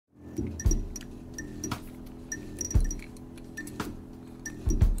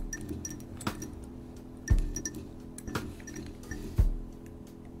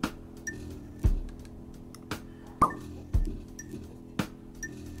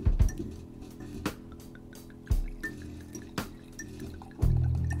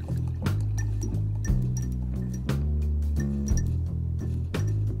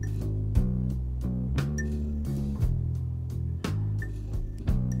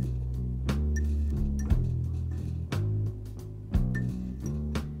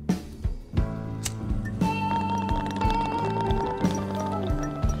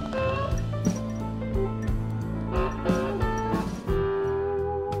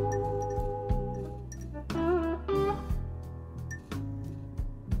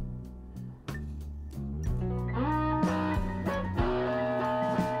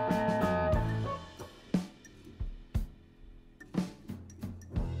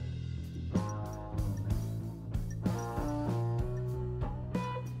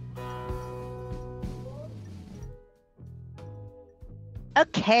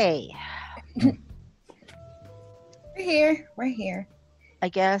Okay. We're here. We're here. I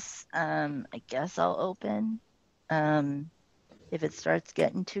guess I'll open. Um, if it starts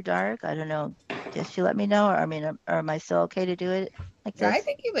getting too dark, I don't know. Just you let me know. Or, I mean, or am I still okay to do it like I this?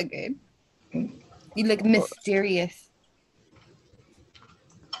 think you look good. You look Well, mysterious.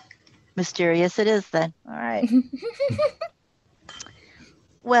 mysterious it is then. All right.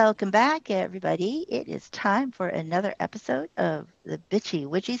 Welcome back, everybody. It is time for another episode of the Bitchy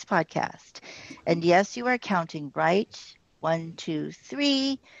Witchies podcast. And yes, you are counting right. One, two,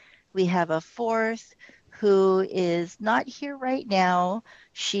 three. We have a fourth who is not here right now.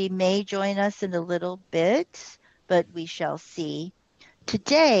 She may join us in a little bit, but we shall see.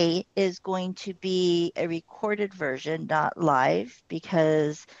 Today is going to be a recorded version, not live,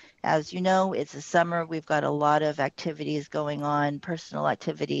 because as you know, it's the summer. We've got a lot of activities going on, personal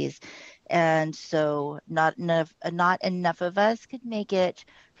activities. And so not enough of us could make it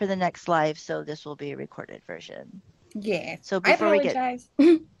for the next live. So this will be a recorded version. Yes. So I before we get apologize.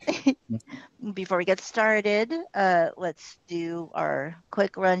 before we get started, let's do our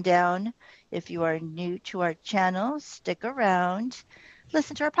quick rundown. If you are new to our channel, stick around,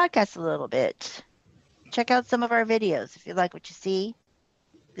 listen to our podcast a little bit, check out some of our videos. If you like what you see,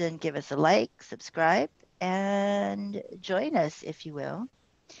 then give us a like, subscribe, and join us if you will.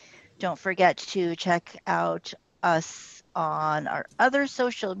 Don't forget to check out us on our other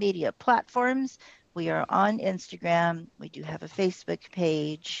social media platforms. We are on Instagram. We do have a Facebook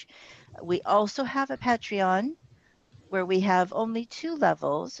page. We also have a Patreon where we have only two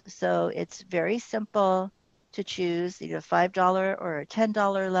levels. So it's very simple to choose either a $5 or a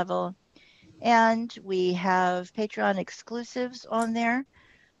 $10 level. And we have Patreon exclusives on there.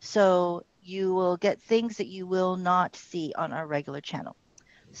 So you will get things that you will not see on our regular channel.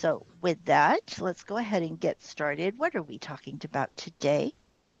 So, with that, let's go ahead and get started. What are we talking about today?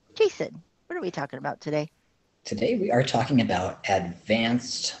 Jason, what are we talking about today? Today we are talking about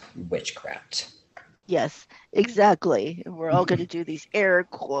advanced witchcraft. Yes, exactly. We're all going to do these air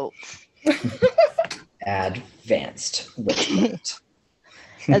quotes. Advanced witchcraft.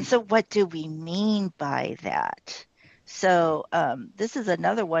 And so, what do we mean by that? So, this is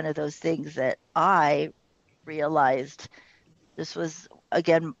another one of those things that I realized this was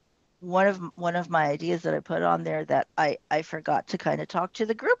again one of my ideas that I put on there that I forgot to kind of talk to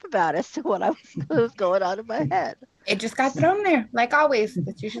the group about as to what was going on in my head. It just got thrown there, like always.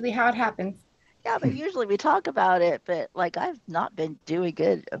 That's usually how it happens. Yeah, but usually we talk about it, but like I've not been doing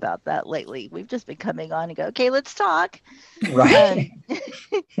good about that lately. We've just been coming on and go, okay, let's talk. Right.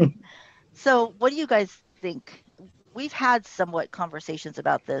 Um, so what do you guys think? We've had somewhat conversations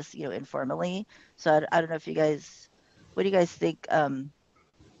about this, informally. So I don't know if you guys, what do you guys think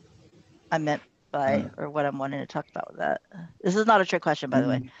I meant Uh, by, or what I'm wanting to talk about with that? This is not a trick question, by the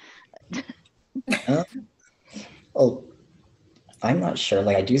way. mm, uh, well, I'm not sure.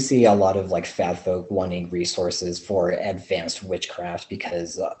 Like, I do see a lot of like fat folk wanting resources for advanced witchcraft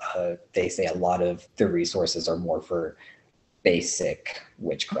because they say a lot of the resources are more for basic hmm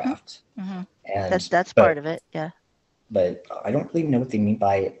witchcraft. hmm And That's part but of it. Yeah. but I don't really know what they mean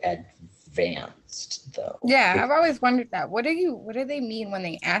by advanced though. Yeah, I've always wondered that. What do they mean when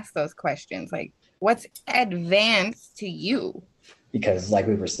they ask those questions? Like, what's advanced to you? Because like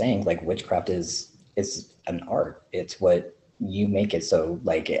we were saying, like witchcraft is an art. It's what you make it. So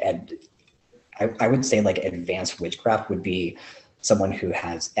like I would say like advanced witchcraft would be someone who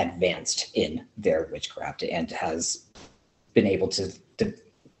has advanced in their witchcraft and has been able to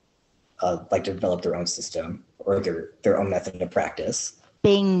like develop their own system or their own method of practice.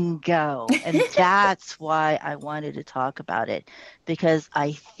 Bingo. And that's why I wanted to talk about it because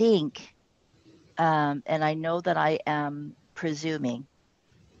I think, and I know that I am presuming,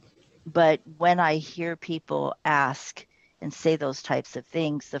 but when I hear people ask and say those types of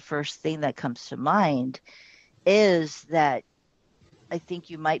things, the first thing that comes to mind is that I think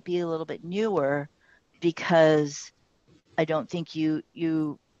you might be a little bit newer because I don't think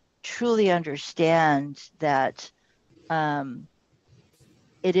you truly understand that um,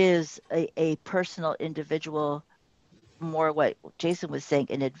 it is a personal individual, more what Jason was saying,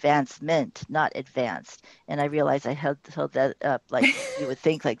 an advancement, not advanced. And I realized I held that up like you would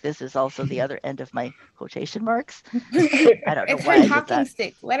think like this is also the other end of my quotation marks. I don't know It's her why I did talking that.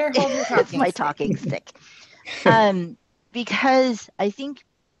 stick. Let her hold her It's talking my stick. talking stick. Um, because I think,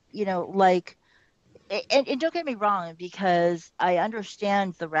 like, and don't get me wrong, because I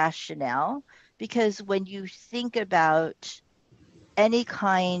understand the rationale. Because when you think about any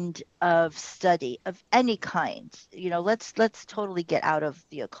kind of study of any kind, let's totally get out of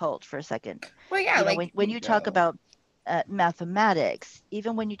the occult for a second. Well, yeah, When like when you talk about mathematics,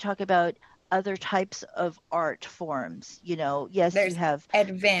 even when you talk about other types of art forms, yes, you There's have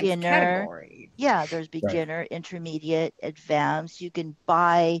advanced beginner. categories. Yeah, there's Right. beginner, intermediate, advanced. You can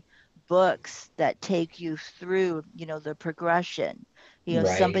buy books that take you through, the progression. Right.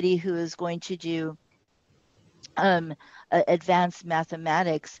 Somebody who is going to do um, advanced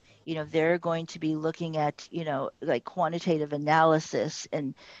mathematics, they're going to be looking at, like quantitative analysis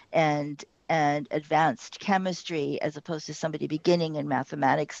and advanced chemistry, as opposed to somebody beginning in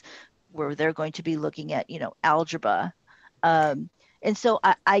mathematics, where they're going to be looking at, algebra. Um, and so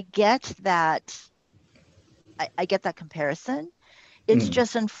I get that. I get that comparison. It's Mm.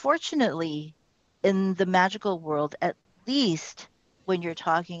 just unfortunately in the magical world, at least when you're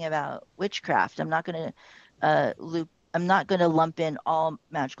talking about witchcraft, I'm not going to lump in all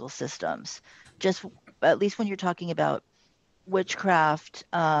magical systems. Just at least when you're talking about witchcraft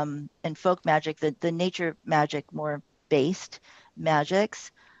and folk magic, the nature magic more based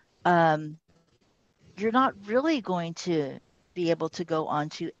magics, um, you're not really going to be able to go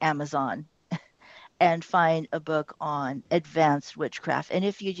onto Amazon and find a book on advanced witchcraft. And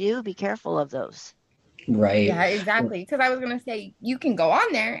if you do, be careful of those. Right. Yeah, exactly. Because I was gonna say you can go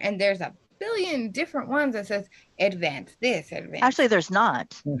on there and there's a billion different ones that says advance this, Actually, advance. there's not.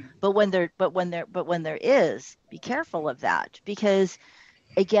 Mm. But when there is, be careful of that, because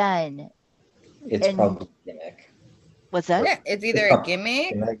again, It's and probably a gimmick. what's that? Yeah, it's It's either a probably a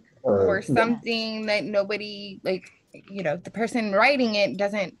gimmick gimmick or or Yeah. something that nobody like, the person writing it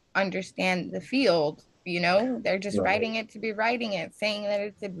doesn't understand the field, they're just right. writing it to be writing it, saying that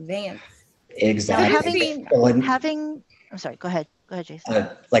it's advanced. Now Because I've Exactly. seen, Well, having I'm sorry, go ahead. Go ahead, Jason.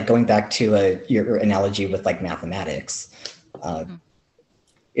 like going back to your analogy with like mathematics, uh, Mhm.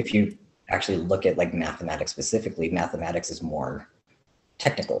 if you actually look at like mathematics specifically, mathematics is more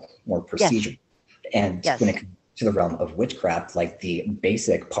technical, more Yes. procedural. And when it Yes. comes to the realm of witchcraft, like the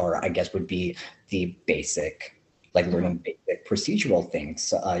basic part, I guess, would be the basic, like Mhm. learning basic procedural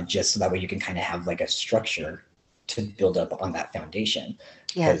things, just so that way you can kind of have like a structure to build up on that foundation.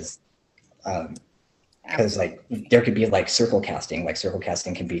 Yes. Because um, because like absolutely. there could be like circle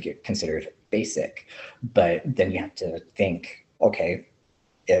casting can be considered basic, but then you have to think, okay,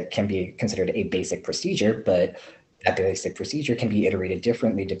 it can be considered a basic procedure, but that basic procedure can be iterated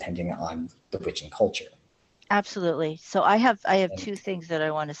differently depending on the witching culture. Absolutely. So I have And two things that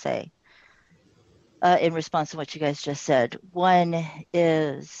I want to say in response to what you guys just said. One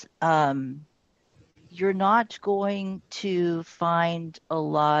is you're not going to find a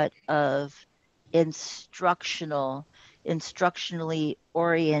lot of instructionally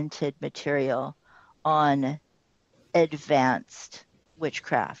oriented material on advanced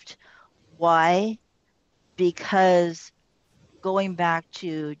witchcraft. Why? Because going back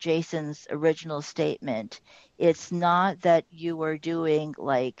to Jason's original statement, it's not that you are doing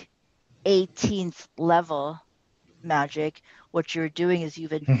like 18th level magic. What you're doing is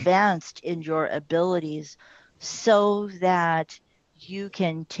you've advanced in your abilities so that you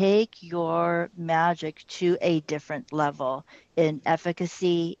can take your magic to a different level in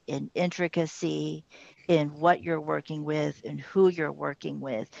efficacy, in intricacy, in what you're working with, and who you're working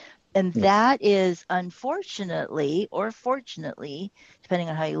with. And that is unfortunately, or fortunately, depending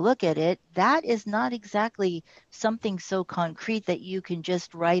on how you look at it, that is not exactly something so concrete that you can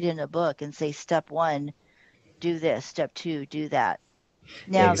just write in a book and say, step one, do this, step two, do that.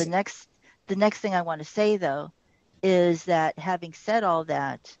 Now, the ex- next the next thing I want to say though is that having said all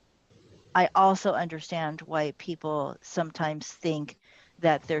that, I also understand why people sometimes think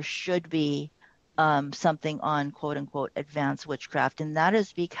that there should be something on quote unquote advanced witchcraft. And that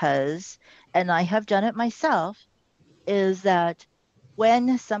is because, and I have done it myself, is that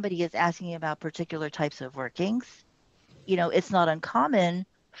when somebody is asking about particular types of workings, it's not uncommon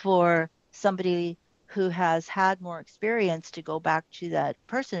for somebody who has had more experience to go back to that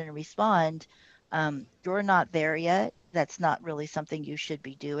person and respond, you're not there yet. That's not really something you should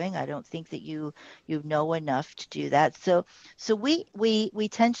be doing. I don't think that you know enough to do that. So we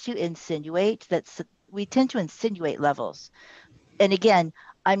tend to insinuate we tend to insinuate levels. And again,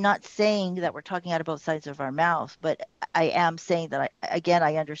 I'm not saying that we're talking out of both sides of our mouth, but I am saying that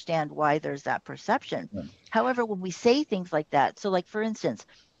I understand why there's that perception. However, when we say things like that, so like for instance,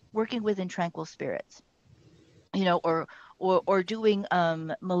 working within tranquil spirits, or doing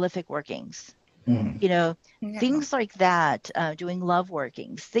malefic workings, Mhm. you know, Yeah. things like that, doing love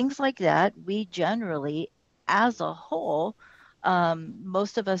workings, things like that, we generally, as a whole,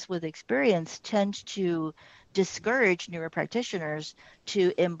 most of us with experience tend to discourage newer practitioners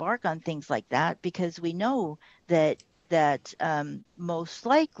to embark on things like that because we know that most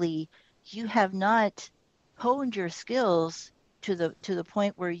likely you have not honed your skills to the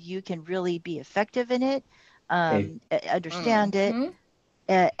point where you can really be effective in it, understand it, Mhm.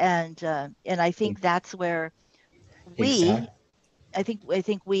 and I think that's where we, Exactly. I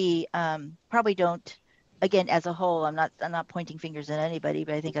think we probably don't. Again, as a whole, I'm not pointing fingers at anybody,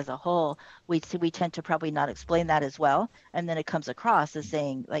 but I think as a whole, we tend to probably not explain that as well, and then it comes across as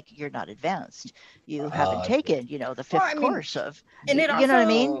saying like you're not advanced, you haven't Uh, taken, the Well, I fifth mean, course of, and it you know what I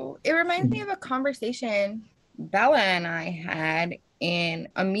mean? also it reminds me of a conversation Bella and I had in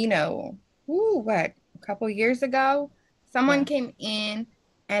Amino. Ooh, what, a couple years ago? Someone Yeah, came in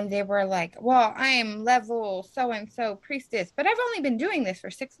and they were like, "Well, I am level so and so priestess, but I've only been doing this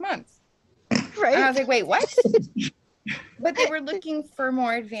for 6 months." And I right. was like, "Wait, what?" But they were looking for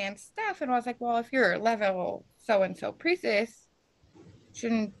more advanced stuff, and I was like, "Well, if you're level so and so priestess,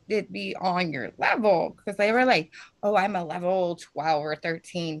 shouldn't it be on your level?" Because they were like, "Oh, I'm a level 12 or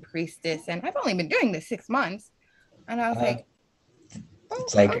 13 priestess, and I've only been doing this 6 months." And I was uh, like, "Oh,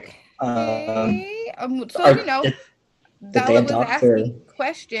 it's like, okay." So, are did they Bella was adopt their? asking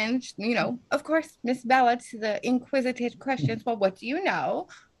questions, of course, Miss Bella to the inquisitive questions. Well, what do you know?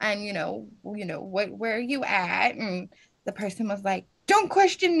 And where are you at? And the person was like, "Don't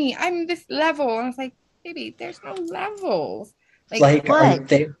question me. I'm this level." And I was like, "Baby, there's no levels." Like, Like, are But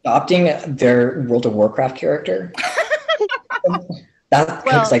they adopting their World of Warcraft character? That because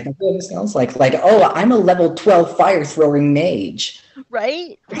well, like that's what it sounds like. Like, oh, I'm a level 12 fire throwing mage.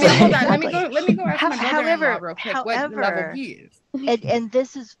 right, wait, right, hold on. exactly. Let me go ask my brother-in-law However, real quick what level he is. and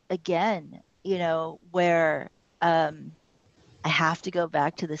this is again, where um I have to go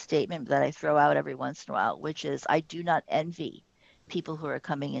back to the statement that I throw out every once in a while, which is I do not envy people who are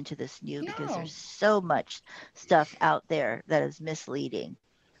coming into this new because No. there's so much stuff out there that is misleading.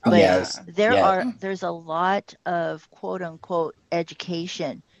 Oh But Yes, yeah. yes. there's a lot of quote unquote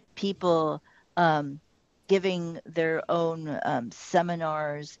education, people giving their own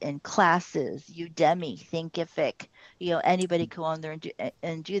seminars and classes, Udemy, Thinkific, anybody go on there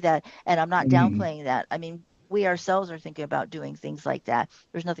and do that. And I'm not Mhm. downplaying that. I mean, we ourselves are thinking about doing things like that.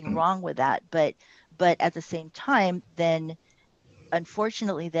 There's nothing wrong with that, but at the same time, then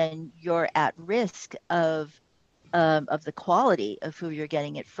unfortunately, then you're at risk of the quality of who you're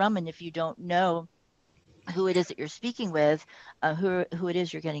getting it from, and if you don't know who it is that you're speaking with, who it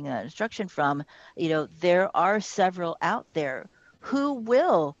is you're getting that instruction from, there are several out there who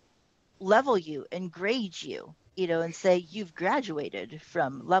will level you and grade you, and say you've graduated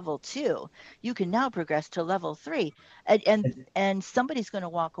from level 2. You can now progress to level 3. And somebody's going to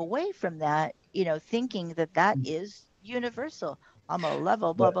walk away from that, thinking that that is universal. I'm a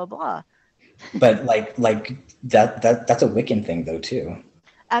level blah But blah blah. like that's a Wiccan thing though too.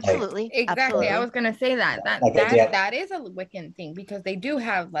 Like Absolutely, Exactly. I the absolutely. was gonna say that that like that idea. that is a Wiccan thing because they do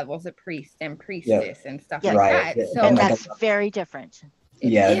have levels of priest and Yeah, priestess and stuff Yeah, like right. that. Yeah, and and So like that's very different.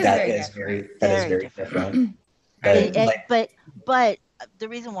 it yeah, is very different. that is Very very different. different. And, But and like but the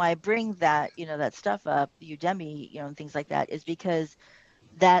reason why I bring that, that stuff up, Udemy, and things like that, is because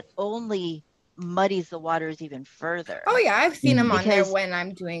that only muddies the waters even Oh further. yeah, I've seen them mhm, on there Because when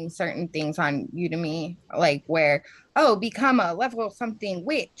I'm doing certain things on Udemy, like where become a level something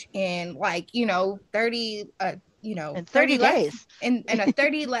witch in 30 in 30 30 less days, in a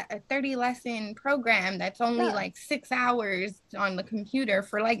 30 lesson program that's only yeah, like 6 hours on the computer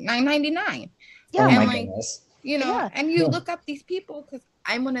for like 9.99. oh yeah, And my like goodness. yeah, and you look up these people because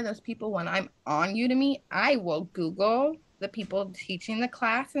I'm one of those people when I'm on Udemy, I will Google the people teaching the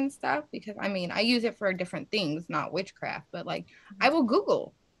class and stuff because I mean, I use it for different things, not witchcraft, but like I will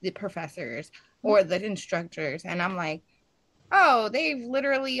Google the professors mhm, or the instructors and I'm like, oh, they've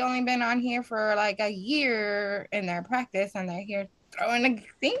literally only been on here for like a year in their practice and they're here throwing a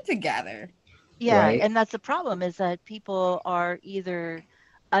thing together. yeah. Right. And that's the problem, is that people are either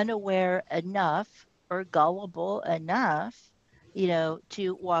unaware enough or gullible enough,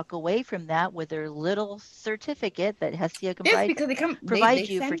 to walk away from that with their little certificate that Hestia can Just because they provide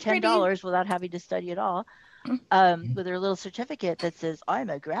you for send pretty. $10 without having to study at all, with their little certificate that says I'm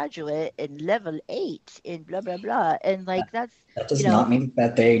a graduate in level 8 in blah blah blah, and That, like that's, that you does know not mean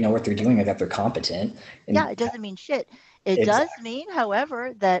that they know what they're doing or that they're competent. yeah, And it doesn't mean shit. It does exactly. mean,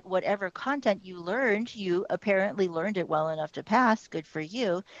 however, that whatever content you learned, you apparently learned it well enough to pass. Good for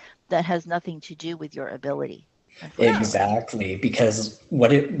you. That has nothing to do with your ability, No. unfortunately. Exactly, because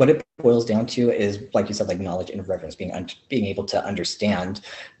what it boils down to is, like you said, like knowledge and reference, being able to understand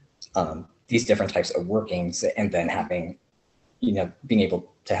these different types of workings, and then having being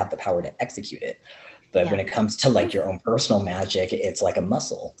able to have the power to execute it. But Yeah. when it comes to like Yes. your own personal magic, it's like a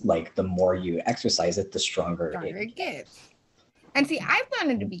muscle. Like the more you exercise it, the stronger Stronger it it gets. gets. And see, I've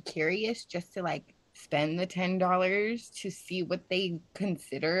wanted to be curious just to like spend the $10 to see what they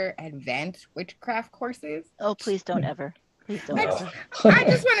consider advanced witchcraft courses. Oh, please don't ever. Please don't I, No. ever. I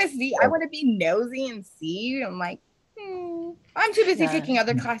just want to see. I want to be nosy and see. I'm like, I'm too busy Yeah. taking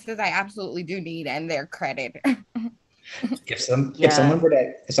other classes I absolutely do need and their credit. If Yeah.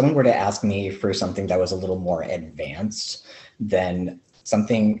 someone were to ask me for something that was a little more advanced, then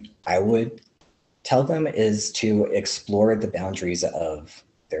something I would tell them is to explore the boundaries of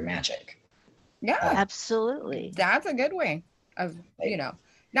their magic. Yeah, Absolutely. that's a good way of, Like, you know,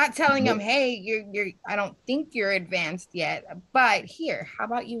 not telling them, what- hey, you're I don't think you're advanced yet, but here, how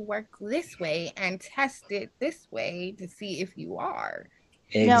about you work this way and test it this way to see if you are.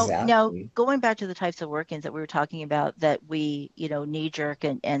 Now, Exactly. going back to the types of workings that we were talking about that we, knee jerk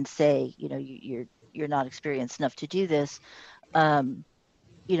and say, you're not experienced enough to do this.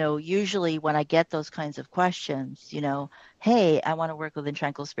 Usually when I get those kinds of questions, hey, I want to work with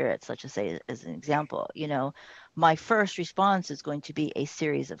tranquil spirits, let's just say as an example, my first response is going to be a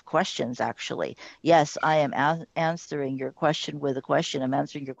series of questions, actually. Yes, I am answering your question with a question. I'm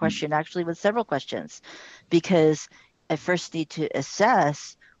answering your question actually with several questions, because I first need to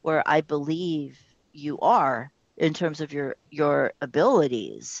assess where I believe you are in terms of your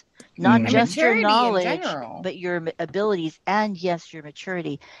abilities, not Mhm. And just your maturity in knowledge, general. but your abilities, and yes, your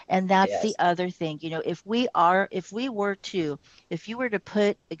maturity. And that's the Yes. other thing, if you were to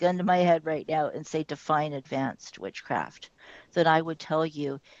put a gun to my head right now and say define advanced witchcraft, then I would tell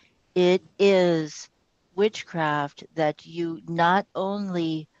you it is witchcraft that you not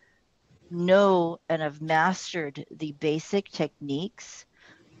only know and have mastered the basic techniques,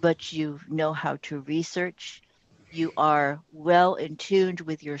 but you know how to research. You are well in tuned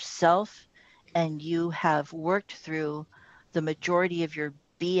with yourself, and you have worked through the majority of your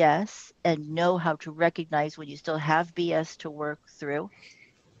BS and know how to recognize when you still have BS to work through.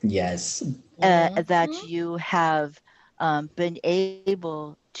 Yes. That you have been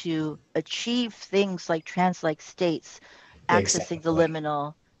able to achieve things like trance-like states, accessing the Exactly.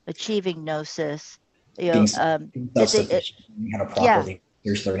 liminal, achieving gnosis. Being It, it, self-sufficient, learning how to yeah, properly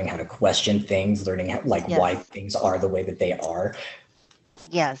research, learning how to question things, learning how, like why yes. things are the way that they are.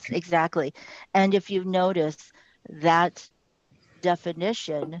 Yes, exactly. And if you notice that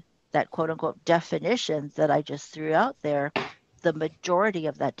definition, that quote unquote definition that I just threw out there, the majority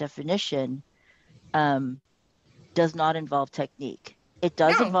of that definition um, does not involve technique. It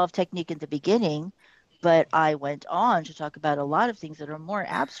does No, involve technique in the beginning, but I went on to talk about a lot of things that are more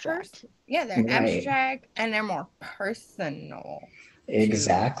abstract. yeah, they're Right. abstract and they're more personal to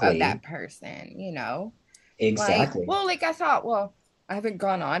Exactly. that person, you know. Like, Exactly. well, like I saw, well, I haven't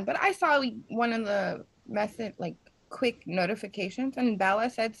gone on, but I saw one of the message, like quick notifications, and Bella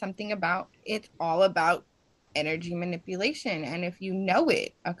said something about it's all about energy manipulation. And if you know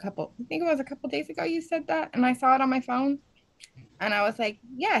it, I think it was a couple days ago you said that, and I saw it on my phone. And I was like,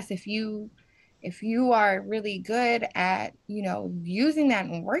 yes, if you are really good at, using that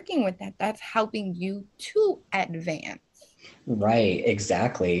and working with that, that's helping you to advance. Right.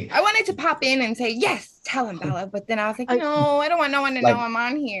 Exactly. I wanted to pop in and say, yes, tell him, Bella. But then I was like, I, no, I don't want no one to know Like, I'm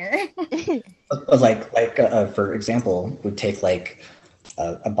on here. for example, would take like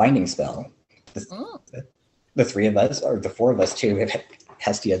a binding spell. Mm. The three of us, or the four of us too, if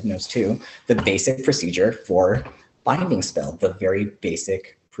Hestia knows too, the basic procedure for binding spell, the very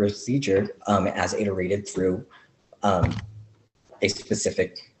basic procedure as iterated through a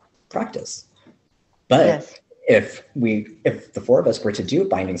specific practice. But yes. if the four of us were to do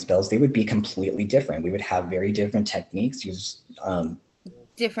binding spells, they would be completely different. We would have very different techniques, use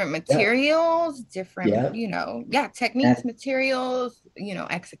Different materials, different, yeah, techniques, and, materials,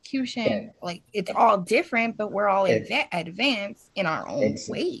 execution. and Like it's all different, but we're all it, advanced in our own it's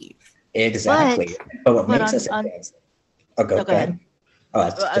ways. exactly. But what But makes us on advanced? Oh, no, go go ahead. ahead. Oh, I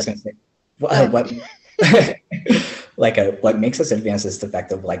was Uh, just gonna say, go ahead. what what makes us advanced is the fact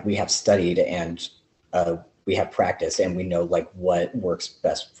that like we have studied and we have practiced and we know like what works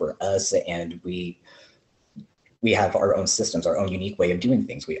best for us, and we have our own systems, our own unique way of doing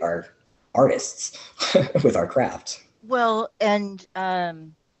things. We are artists with our craft. Well, and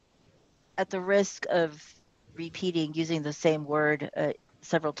at the risk of using the same word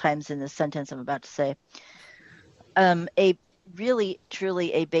several times in the sentence I'm about to say, a really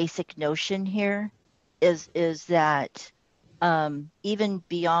truly a basic notion here is that even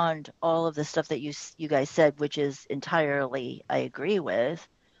beyond all of the stuff that you guys said, which is entirely I agree with,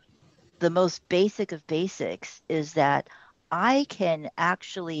 the most basic of basics is that I can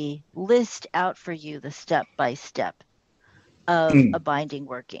actually list out for you the step by step of a Mm, binding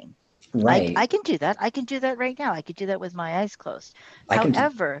working. Right. I can do that. I can do that right now. I could do that with my eyes closed. I can do.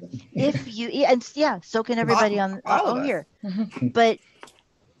 However, if you, and yeah, so can everybody on All of us. here. But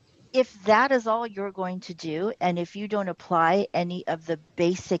if that is all you're going to do, and if you don't apply any of the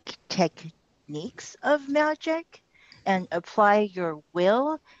basic techniques of magic and apply your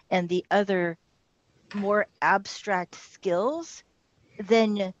will and the other more abstract skills,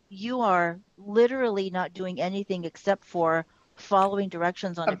 then you are literally not doing anything except for following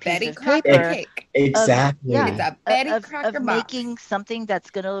directions on A a piece Betty of Crocker paper cake. Exactly. yeah, It's a Betty of Crocker box. making something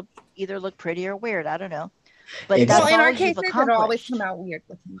that's going to either look pretty or weird. I don't know. But Exactly. that's Well, in all our you've cases, it'll always accomplished. come out weird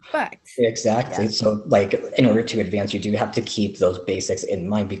looking, but Exactly. Yeah. So like in order to advance, you do have to keep those basics in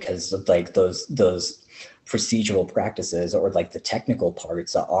mind because of like those procedural practices or like the technical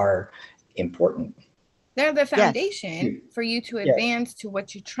parts are important. they're the Yes. foundation for you to Yeah. advance to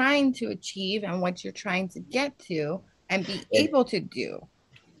what you're trying to achieve and what you're trying to get to and be Yeah. able to do.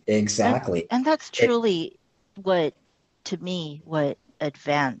 Exactly. And that's truly what, to me, what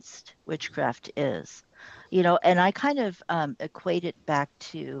advanced witchcraft is. You know, and I kind of equate it back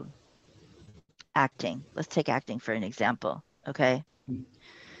to acting. Let's take acting for an example. Okay.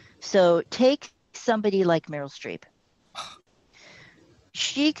 So take somebody like Meryl Streep.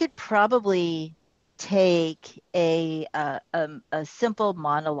 She could probably take a simple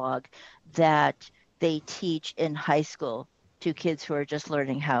monologue that they teach in high school to kids who are just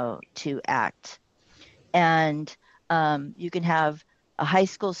learning how to act. And you can have a high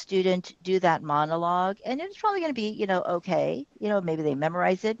school student do that monologue, and it's probably going to be, you know, okay. You know, maybe they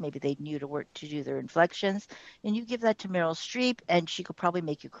memorize it, maybe they knew to work to do their inflections, and you give that to Meryl Streep, and she could probably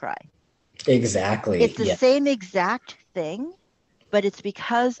make you cry. Exactly. It's the Yeah. same exact thing, but it's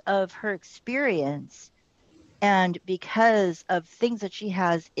because of her experience and because of things that she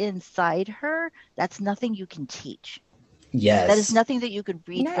has inside her. That's nothing you can teach. Yes. That is nothing that you could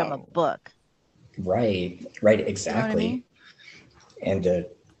read from a No. book. Right. You know what Exactly. I mean? And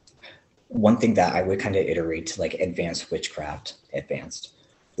one thing that I would kind of iterate to like advanced witchcraft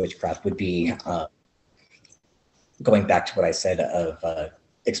would be going back to what I said of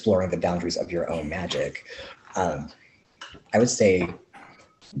exploring the boundaries of your own magic. I would say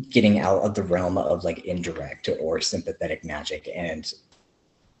getting out of the realm of like indirect or sympathetic magic and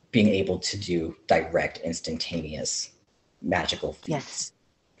being able to do direct, instantaneous magical feats.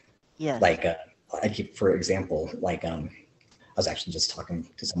 Yes. Like, for example, like I was actually just talking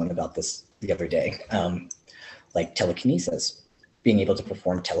to someone about this the other day, like telekinesis, being able to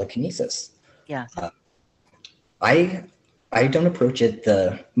perform telekinesis. Yeah. I don't approach it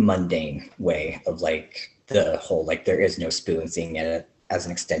the mundane way of like the whole like there is no spoon, seeing it as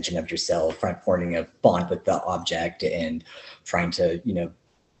an extension of yourself, forming a bond with the object and trying to, you know,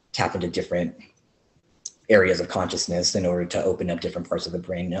 tap into different areas of consciousness in order to open up different parts of the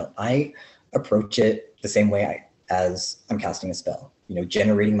brain. No, I approach it the same way as I'm casting a spell, you know,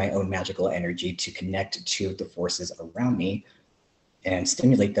 generating my own magical energy to connect to the forces around me and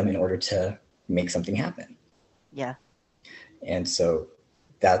stimulate them in order to make something happen. Yeah. And so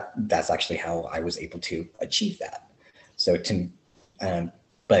that's actually how I was able to achieve that. So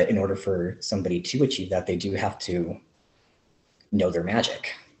but in order for somebody to achieve that, they do have to know their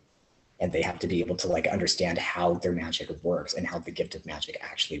magic, and they have to be able to like understand how their magic works and how the gift of magic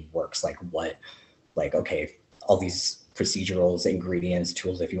actually works. Okay, all these procedurals, ingredients,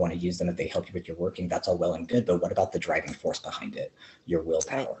 tools, if you want to use them, if they help you with your working, that's all well and good. But what about the driving force behind it? Your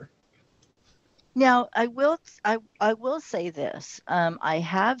willpower. Right. Now, I will say this. I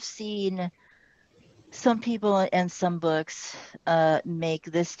have seen some people and some books make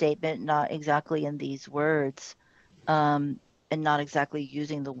this statement, not exactly in these words, and not exactly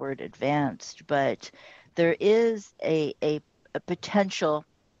using the word advanced, but there is a potential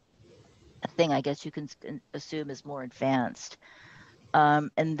thing, I guess you can assume, is more advanced,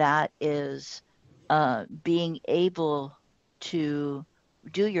 and that is being able to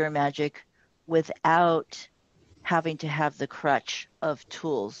do your magic without having to have the crutch of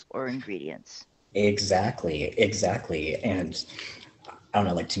tools or ingredients. Exactly. And I don't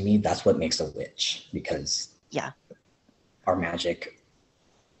know, like to me, that's what makes a witch, because our magic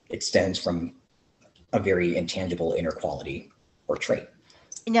extends from a very intangible inner quality or trait.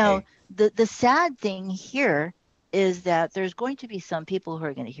 Now, the sad thing here is that there's going to be some people who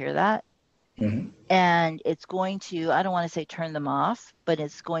are going to hear that, mm-hmm. and it's going to, I don't want to say turn them off, but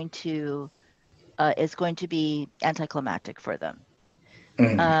it's going to be anticlimactic for them.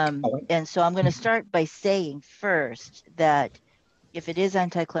 Mm-hmm. And so I'm going to start by saying first that if it is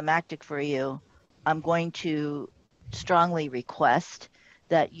anticlimactic for you, I'm going to strongly request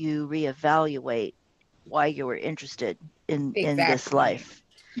that you reevaluate why you were interested in this life.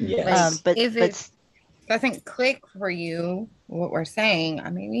 Yes. But if but it doesn't click for you, what we're saying, I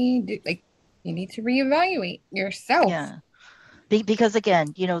mean, you need to reevaluate yourself. yeah, because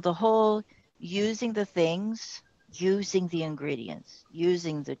again, the whole using the things, using the ingredients,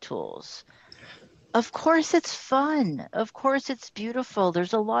 using the tools. Of course, it's fun. Of course, it's beautiful.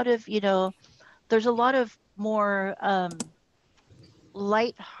 There's a lot of more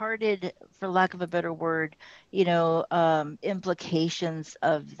light-hearted, for lack of a better word, implications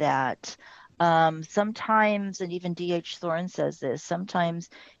of that. Sometimes, and even D.H. Thorne says this, sometimes,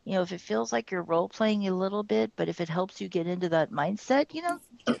 if it feels like you're role playing a little bit, but if it helps you get into that mindset,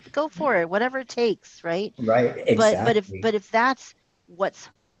 go for it, whatever it takes, right? Right. But if Exactly. but if that's what's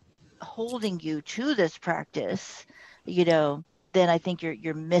holding you to this practice, then I think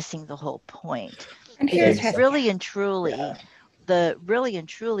you're missing the whole point. And here's Because Exactly. really and Yeah.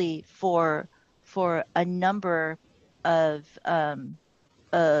 truly, for a number of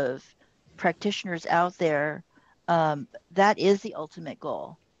practitioners out there, that is the ultimate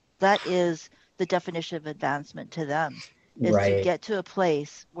goal. That is the definition of advancement to them, is to Right. get to a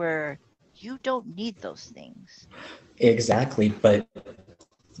place where you don't need those things. Exactly. But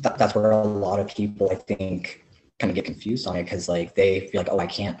that's where a lot of people, I think, kind of get confused on it, because like they feel like, oh, I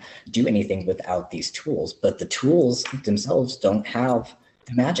can't do anything without these tools. But the tools themselves don't have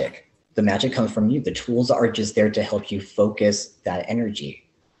the magic. The magic comes from you. The tools are just there to help you focus that energy.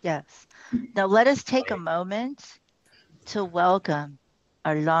 Yes. Now let us take a moment to welcome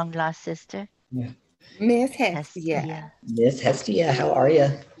our long lost sister, Yeah. Miss Hestia. Hestia. Miss Hestia, how are you?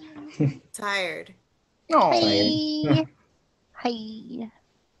 Tired. Oh, Hi. Hi.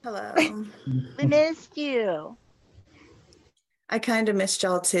 Hello. We missed you. I kind of missed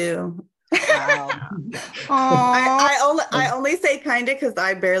y'all too. Wow. I only say kind of because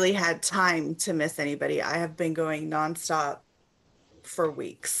I barely had time to miss anybody. I have been going nonstop for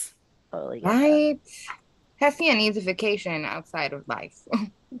weeks. Totally get that. right. Hestia needs a vacation outside of life.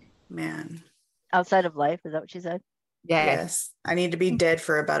 Man. Outside of life, is that what she said? Yes. I need to be dead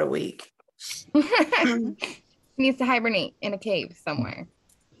for about a week. Needs to hibernate in a cave somewhere.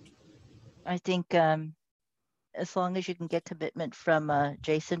 I think as long as you can get commitment from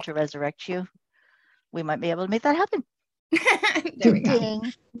Jason to resurrect you, we might be able to make that happen. There we go.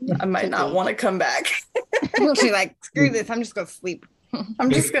 Ding. I might not Tiddy. want to come back. She's like, screw this. I'm just gonna sleep.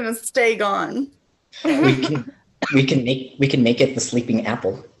 I'm just gonna stay gone. we can make it the sleeping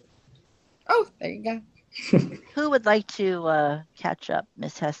apple. Oh, there you go. Who would like to catch up,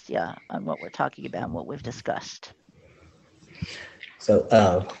 Miss Hestia, on what we're talking about and what we've discussed?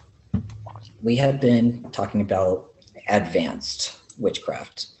 So we have been talking about advanced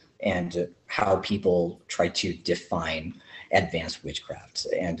witchcraft and how people try to define advanced witchcraft.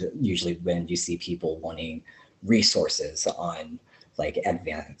 And usually when you see people wanting resources on like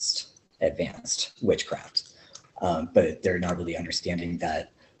advanced witchcraft, but they're not really understanding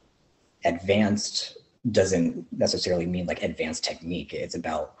that advanced doesn't necessarily mean like advanced technique. It's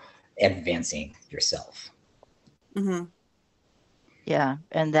about advancing yourself. Mm-hmm. Yeah,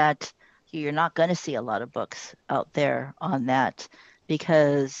 and that you're not going to see a lot of books out there on that,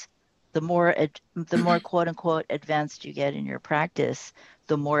 because the more quote unquote advanced you get in your practice,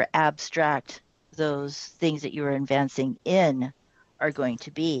 the more abstract those things that you're advancing in are going to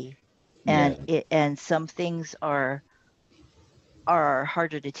be. And and some things are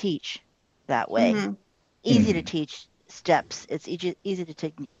harder to teach that way. Mm-hmm. Easy to teach steps. It's easy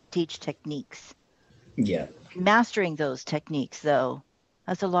to teach techniques. Yeah. Mastering those techniques, though,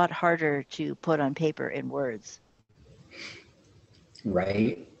 that's a lot harder to put on paper in words.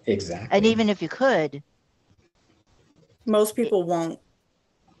 Right. Exactly. And even if you could, Most people won't.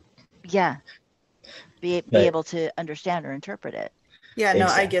 yeah, be able to understand or interpret it. Yeah, no,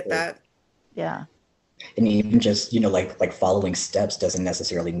 I get Exactly. that. Yeah. And even just, like following steps doesn't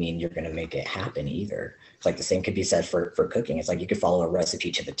necessarily mean you're going to make it happen either. It's like the same could be said for cooking. It's like you could follow a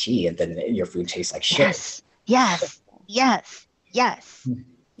recipe to the T and then your food tastes like shit. Yes.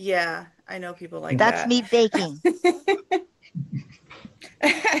 Yeah, I know people like That's that. me baking.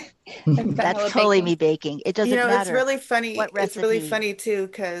 That's totally me baking. It doesn't matter. It's really funny. What It's really recipe. funny too,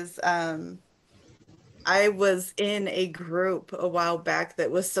 because I was in a group a while back that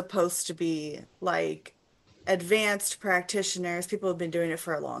was supposed to be like advanced practitioners. People have been doing it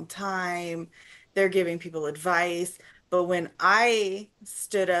for a long time. They're giving people advice, But when I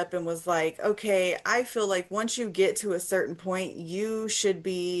stood up and was like, okay, I feel like once you get to a certain point, you should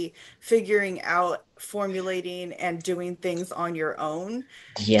be figuring out, formulating, and doing things on your own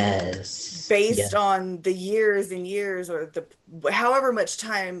Yes. based Yeah. on the years and years, or the however much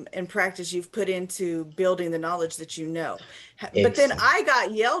time and practice you've put into building the knowledge that you know. But then Exactly. I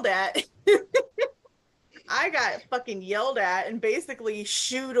got yelled at. I got fucking yelled at and basically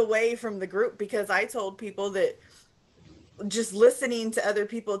shooed away from the group because I told people that just listening to other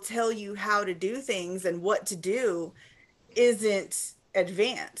people tell you how to do things and what to do isn't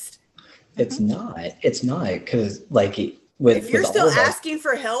advanced. It's not. It's not, because like If with you're still all of us. asking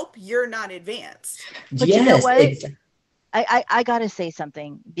for help, you're not advanced. But you know Yes. what? I got to say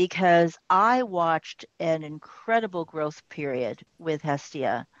something, because I watched an incredible growth period with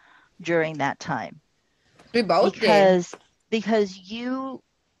Hestia during that time, We both did. because you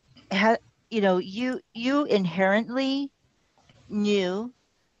had, you inherently knew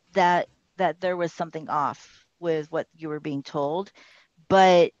that there was something off with what you were being told,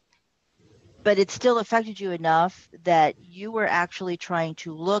 but it still affected you enough that you were actually trying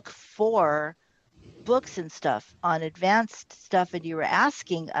to look for books and stuff on advanced stuff, and you were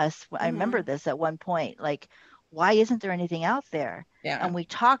asking us, I remember this at one point, like, why isn't there anything out there? Yeah. And we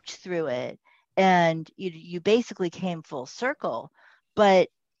talked through it, and you basically came full circle. But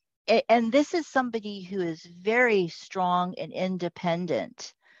and this is somebody who is very strong and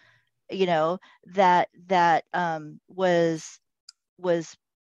independent, that was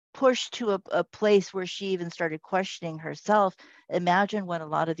pushed to a place where she even started questioning herself. Imagine when a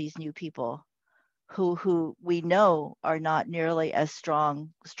lot of these new people who we know are not nearly as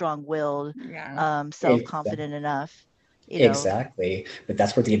strong-willed, Yeah. self-confident enough, Exactly. But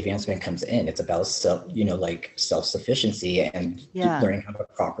that's where the advancement comes in. It's about like self-sufficiency and Yeah. learning how to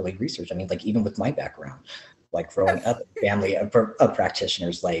properly research. I mean, like even with my background, like growing up in a family of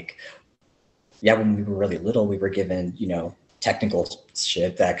practitioners, like, yeah, when we were really little, we were given, technical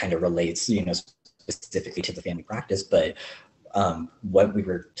shit that kind of relates, specifically to the family practice. But what we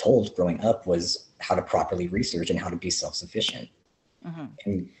were told growing up was how to properly research and how to be self-sufficient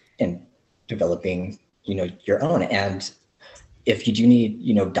and developing, your own. And if you do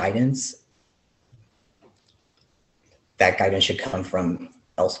need, guidance, that guidance should come from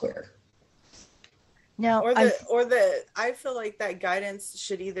elsewhere. Now, I feel like that guidance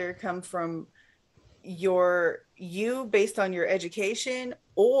should either come from you based on your education,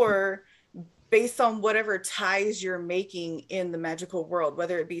 or based on whatever ties you're making in the magical world,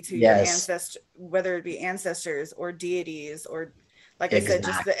 whether it be to your whether it be ancestors or deities, or like I said,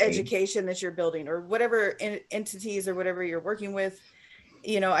 just the education that you're building, or whatever entities or whatever you're working with.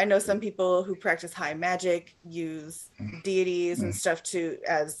 I know some people who practice high magic use deities and stuff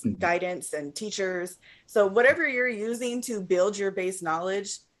as guidance and teachers. So whatever you're using to build your base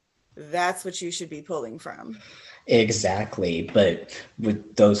knowledge, that's what you should be pulling from. Exactly. But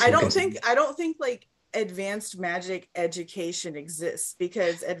with those, I don't think like advanced magic education exists,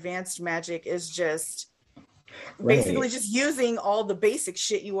 because advanced magic is just basically just using all the basic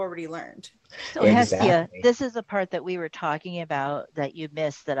shit you already learned. So Hestia, this is the part that we were talking about that you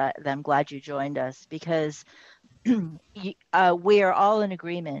missed, that I'm glad you joined us, because we are all in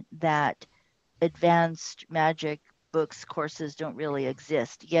agreement that advanced magic books, courses don't really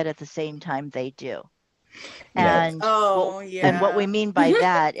exist, yet at the same time they do. And and what we mean by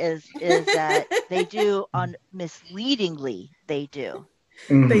that is that they do on misleadingly, they do.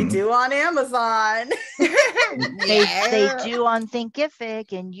 They do on Amazon. They do on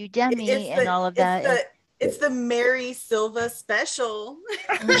Thinkific and Udemy and all of that. It's the Mary Silva special.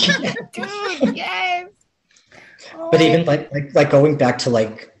 Yes. But even like going back to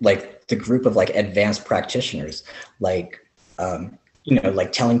like the group of like advanced practitioners, like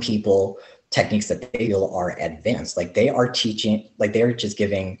like telling people techniques that they feel are advanced, like they are teaching, like they're just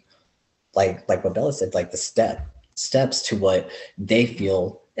giving like what Bella said, like the steps to what they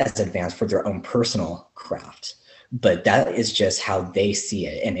feel as advanced for their own personal craft. But that is just how they see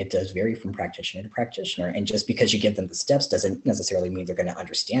it, and it does vary from practitioner to practitioner. And just because you give them the steps doesn't necessarily mean they're going to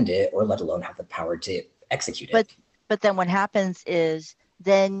understand it, or let alone have the power to execute it. But then what happens is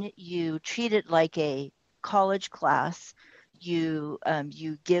then you treat it like a college class. You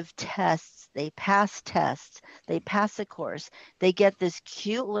give tests, they pass tests, they pass a course, they get this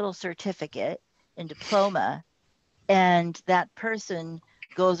cute little certificate and diploma, and that person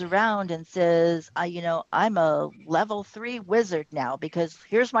goes around and says, I'm a level 3 wizard now because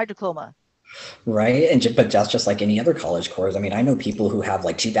here's my diploma. Right. But that's just like any other college course. I mean, I know people who have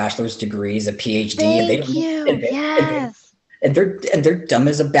like 2 bachelor's degrees, a PhD, and they don't. Yes. And they're dumb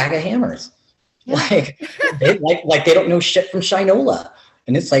as a bag of hammers. Yeah. Like they don't know shit from Shinola.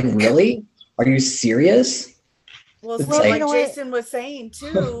 And it's like, really? Are you serious? Well, It's like you know Jason was saying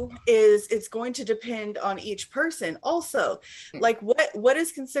too, is it's going to depend on each person. Also, like what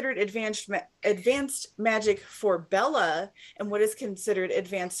is considered advanced magic for Bella and what is considered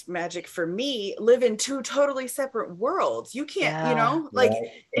advanced magic for me live in two totally separate worlds. You can't, you Yeah. know, like Right,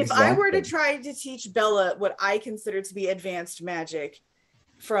 if I were to exactly. try to teach Bella what I consider to be advanced magic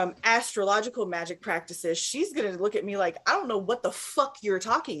from astrological magic practices, she's going to look at me like, I don't know what the fuck you're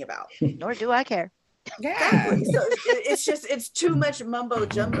talking about. Nor do I care. Yeah. Exactly. So it's too much mumbo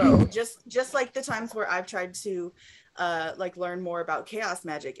jumbo. Just like the times where I've tried to like learn more about chaos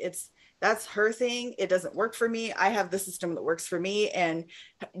magic. That's her thing. It doesn't work for me. I have the system that works for me. And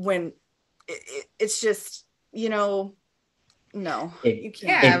when it's just, you know, no, you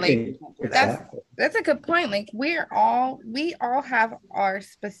can't. Yeah, like Exactly. that's a good point. Like we all have our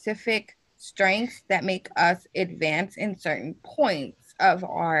specific strengths that make us advance in certain points of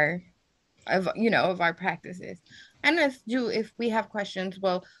our practices. And if we have questions,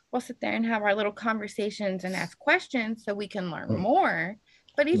 we'll sit there and have our little conversations and ask questions so we can learn more.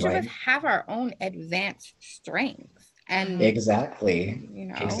 But each of us have our own advanced strengths. And exactly.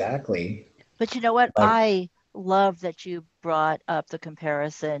 exactly. But you know what? Like, I love that you brought up the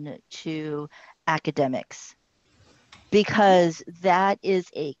comparison to academics, because that is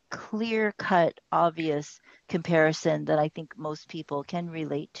a clear-cut, obvious comparison that I think most people can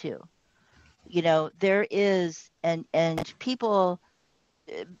relate to. You know, there is, and people,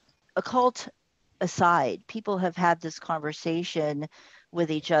 occult aside, people have had this conversation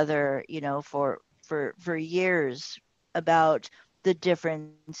with each other, you know, for years about the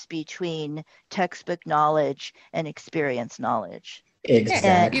difference between textbook knowledge and experience knowledge.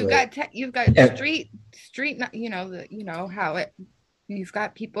 And You've got And- street, how it, you've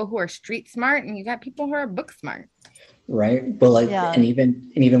got people who are street smart and you got people who are book smart. right. But like, yeah, and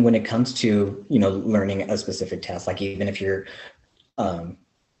even when it comes to, learning a specific task, like even if you're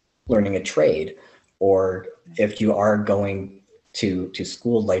learning a trade, or if you are going to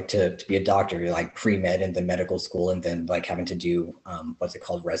school, like to be a doctor, you're like pre-med and then medical school, and then like having to do what's it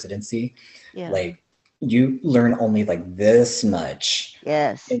called, residency. yeah, Like you learn only like this much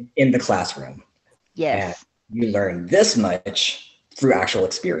yes, in the classroom, and yes, you learn this much through actual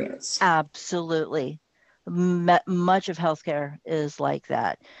experience. absolutely. Much of healthcare is like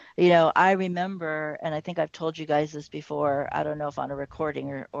that. You know, I remember, and I think I've told you guys this before, I don't know if on a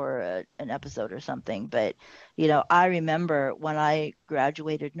recording or an episode or something, but, you know, I remember when I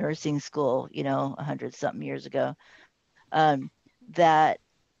graduated nursing school, you know, 100 something years ago, that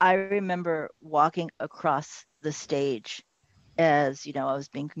I remember walking across the stage as, you know, I was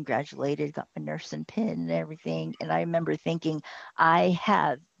being congratulated, got my nursing pin and everything. And I remember thinking, I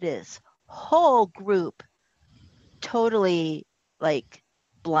have this whole group totally like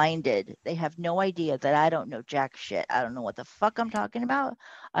blinded. They have no idea that I don't know jack shit. I don't know what the fuck I'm talking about.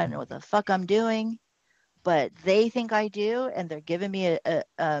 I don't know what the fuck I'm doing, but they think I do, and they're giving me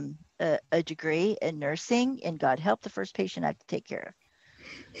a degree in nursing, and God help the first patient I have to take care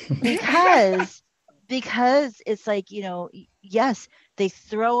of. Because it's like, you know, yes, they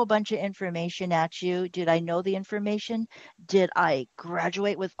throw a bunch of information at you. Did I know the information? Did I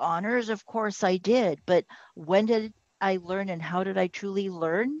graduate with honors? Of course I did. But when did I learn, and how did I truly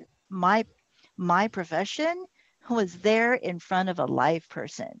learn? My profession was there in front of a live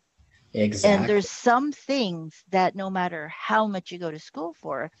person. And Exactly. there's some things that no matter how much you go to school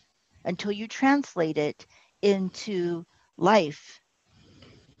for, until you translate it into life,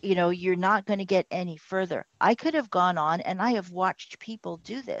 you know, you're not going to get any further. I could have gone on, and I have watched people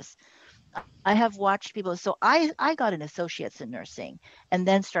do this. I have watched people. So I got an associate's in nursing and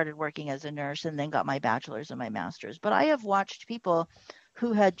then started working as a nurse and then got my bachelor's and my master's. But I have watched people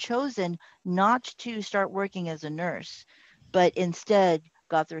who had chosen not to start working as a nurse, but instead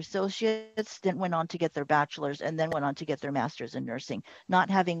got their associates, then went on to get their bachelor's, and then went on to get their master's in nursing, not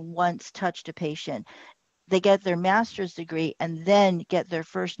having once touched a patient. They get their master's degree and then get their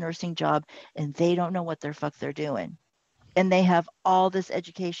first nursing job, and they don't know what the fuck they're doing. And they have all this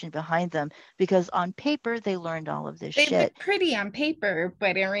education behind them because on paper they learned all of this They shit. look pretty on paper,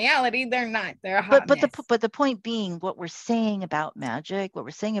 but in reality they're not. They're a But hot mess. the point being, what we're saying about magic, what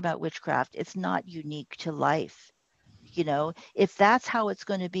we're saying about witchcraft, it's not unique to life. You know, if that's how it's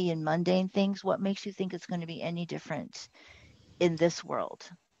going to be in mundane things, what makes you think it's going to be any different in this world?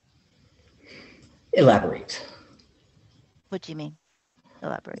 Elaborate. What do you mean?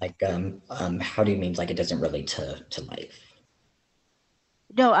 Elaborate. Like, how do you mean, like, it doesn't relate to life?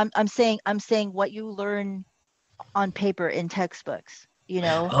 No, I'm saying what you learn on paper in textbooks. You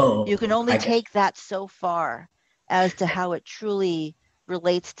know, Oh, you can only take that so far as to how it truly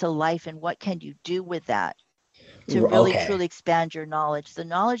relates to life and what can you do with that to really truly expand your knowledge. The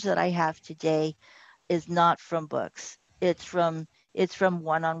knowledge that I have today is not from books. It's from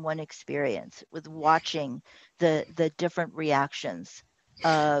one-on-one experience with watching the different reactions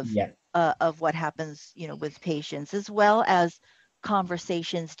of what happens, you know, with patients, as well as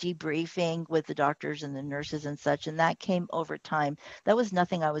conversations, debriefing with the doctors and the nurses and such. And that came over time. That was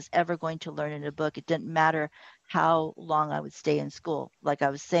nothing I was ever going to learn in a book. It didn't matter how long I would stay in school. Like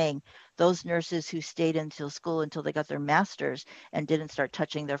I was saying, those nurses who stayed until school until they got their master's and didn't start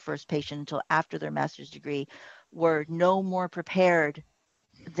touching their first patient until after their master's degree were no more prepared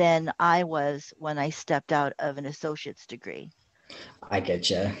than I was when I stepped out of an associate's degree. I get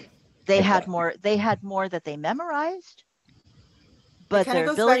you. They had more that they memorized, but it kind their of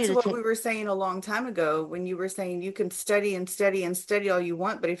goes ability back to to what we were saying a long time ago when you were saying you can study and study and study all you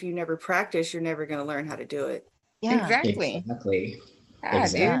want, but if you never practice, you're never going to learn how to do it. Yeah, exactly.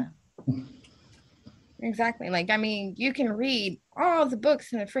 Yeah. Exactly. Like, I mean, you can read all the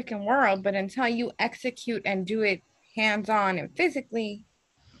books in the freaking world, but until you execute and do it hands-on and physically,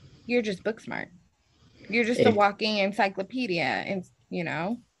 you're just book smart. You're just a walking encyclopedia, and you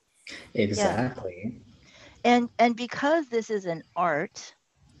know. Exactly. Yeah. And because this is an art,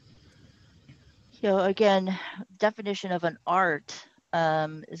 you know, again, definition of an art,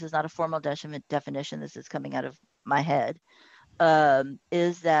 this is not a formal definition, this is coming out of my head,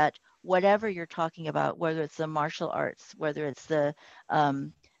 is that whatever you're talking about, whether it's the martial arts, whether it's the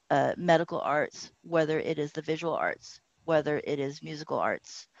medical arts, whether it is the visual arts, whether it is musical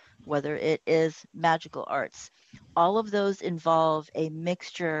arts, whether it is magical arts, all of those involve a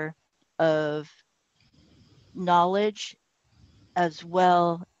mixture of knowledge as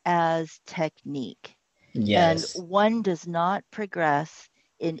well as technique. Yes. And one does not progress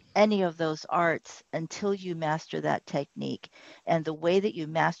in any of those arts until you master that technique. And the way that you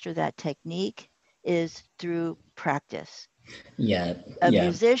master that technique is through practice. Yeah. A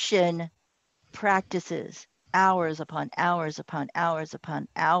musician practices hours upon hours upon hours upon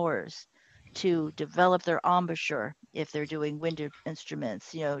hours to develop their embouchure if they're doing wind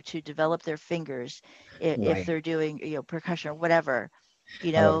instruments, you know, to develop their fingers if they're doing, you know, percussion or whatever,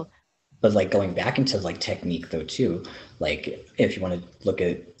 you know. But like going back into like technique though too, like if you want to look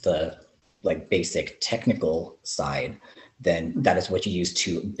at the like basic technical side, then that is what you use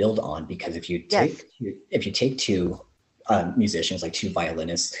to build on. Because if you take two musicians, like two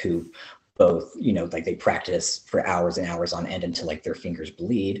violinists who both, you know, like they practice for hours and hours on end until like their fingers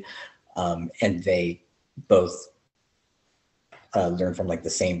bleed, and they both learn from like the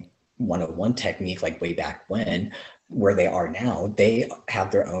same 101 technique, like way back when, where they are now, they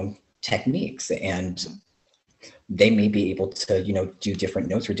have their own techniques and they may be able to, you know, do different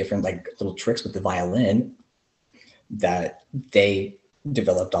notes or different like little tricks with the violin that they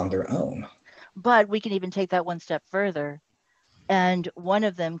developed on their own. But we can even take that one step further, and one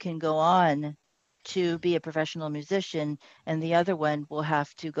of them can go on to be a professional musician and the other one will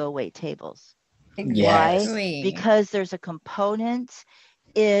have to go wait tables. Yes. Why? Because there's a component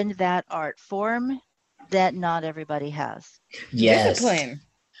in that art form that not everybody has. Yes. Discipline.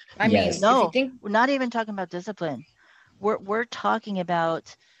 I mean, no, we're not even talking about discipline. We're talking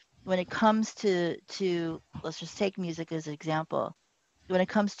about when it comes to let's just take music as an example. When it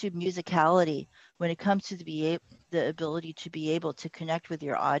comes to musicality, when it comes to the ability to be able to connect with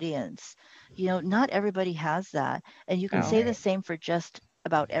your audience, you know, not everybody has that. And you can say the same for just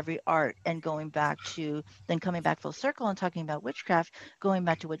about every art. And going back to then coming back full circle and talking about witchcraft, going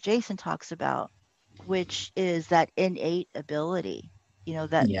back to what Jason talks about, which is that innate ability, you know,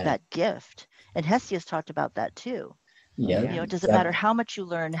 that gift. And Hesiod's talked about that too. Yeah. You know, it doesn't matter how much you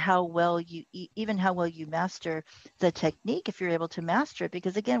learn, how well you master the technique, if you're able to master it,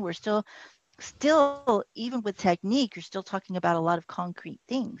 because again, we're still even with technique, you're still talking about a lot of concrete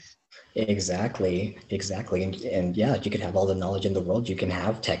things. Exactly. And yeah, you could have all the knowledge in the world, you can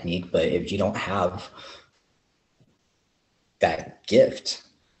have technique, but if you don't have that gift,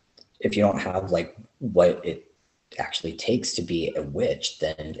 if you don't have like what it actually takes to be a witch,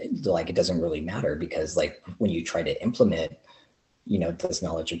 then like it doesn't really matter, because like when you try to implement, you know, this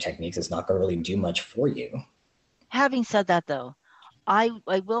knowledge or techniques, it's not going to really do much for you. Having said that though, I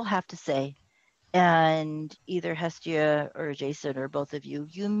will have to say, and either Hestia or Jason or both of you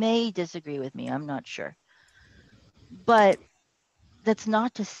may disagree with me, I'm not sure, but that's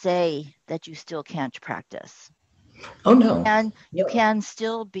not to say that you still can't practice. Oh no. And you can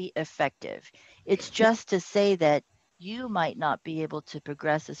still be effective. It's just to say that you might not be able to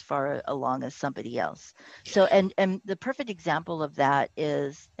progress as far along as somebody else. So, and the perfect example of that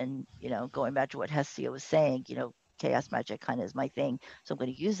is, and going back to what Hestia was saying, chaos magic kind of is my thing. So I'm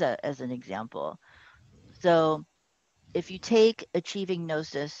going to use that as an example. So if you take achieving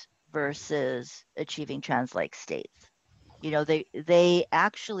gnosis versus achieving trance-like states, they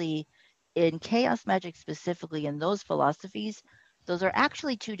actually, in chaos magic specifically, in those philosophies, those are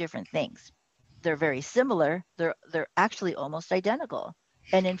actually two different things. They're very similar. They're actually almost identical.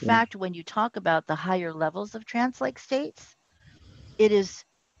 And in fact, when you talk about the higher levels of trance-like states, it is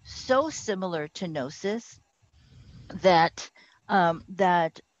so similar to gnosis that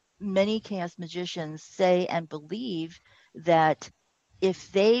that many chaos magicians say and believe that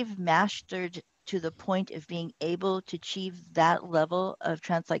if they've mastered to the point of being able to achieve that level of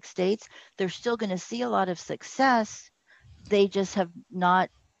trance-like states, they're still going to see a lot of success. They just have not,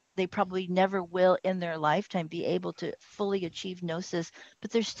 they probably never will in their lifetime be able to fully achieve gnosis,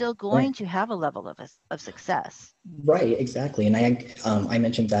 but they're still going to have a level of success. Right, exactly. And I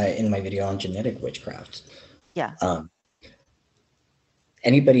mentioned that in my video on genetic witchcraft. Yeah.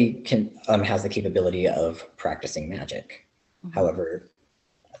 Anybody can has the capability of practicing magic. Mm-hmm. However,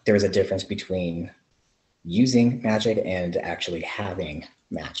 there's a difference between using magic and actually having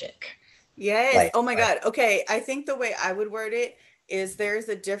magic. Yes. Oh my God. Okay. I think the way I would word it is there's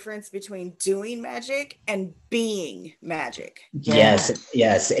a difference between doing magic and being magic.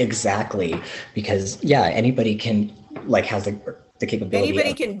 Yes, exactly. Because anybody can has the capability.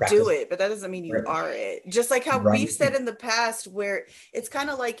 Anybody can do it, but that doesn't mean you are it. Just like how we've said in the past, where it's kind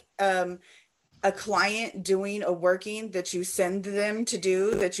of like a client doing a working that you send them to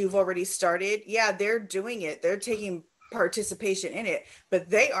do that you've already started. Yeah, they're doing it. They're taking participation in it, but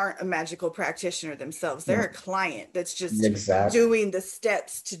they aren't a magical practitioner themselves. They're a client that's just doing the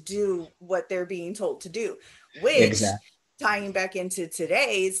steps to do what they're being told to do, which tying back into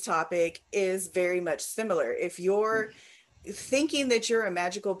today's topic is very much similar. If you're thinking that you're a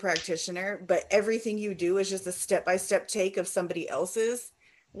magical practitioner, but everything you do is just a step-by-step take of somebody else's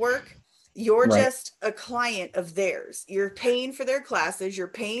work, you're just a client of theirs. You're paying for their classes, you're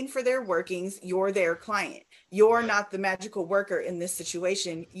paying for their workings, you're their client. You're not the magical worker in this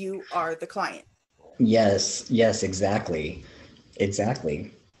situation. You are the client. Yes, exactly.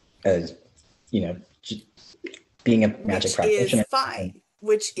 Being a magic practitioner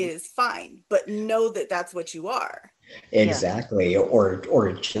which is fine, but know that that's what you are. Exactly.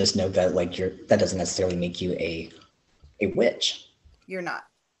 Or just know that that doesn't necessarily make you a witch. You're not.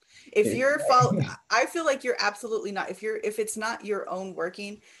 If you're I feel like you're absolutely not. If it's not your own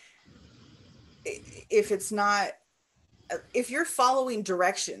working, if you're following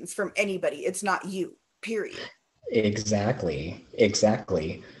directions from anybody, it's not you, period. Exactly.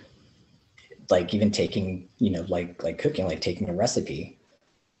 Like even taking, like cooking, like taking a recipe,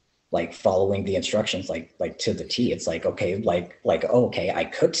 like following the instructions, like to the T. It's like, okay, okay, I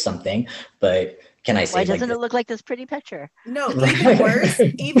cooked something, but can I say, why doesn't it look like this pretty picture? No,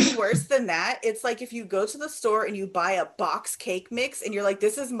 even worse than that. It's like if you go to the store and you buy a box cake mix and you're like,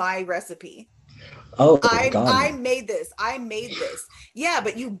 this is my recipe. Oh, I made this. Yeah,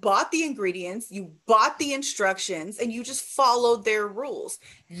 but you bought the ingredients, you bought the instructions, and you just followed their rules.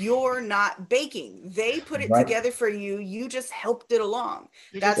 You're not baking. They put it together for you. You just helped it along.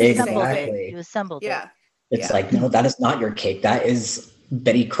 That's the same thing. You assembled it. It's like, no, that is not your cake. That is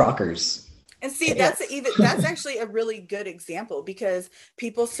Betty Crocker's. And see, that's actually a really good example, because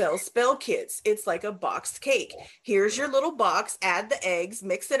people sell spell kits. It's like a boxed cake. Here's your little box, add the eggs,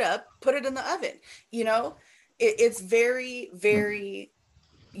 mix it up, put it in the oven. It's very, very,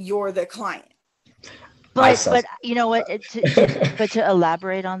 you're the client. But you know what, but to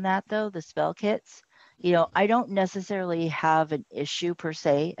elaborate on that though, the spell kits, I don't necessarily have an issue per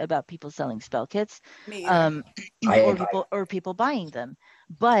se about people selling spell kits, or people buying them.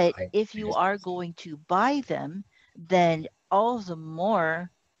 But if you are going to buy them, then all the more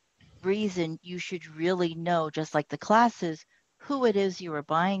reason you should really know, just like the classes, who it is you are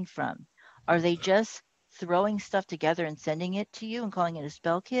buying from. Are they just throwing stuff together and sending it to you and calling it a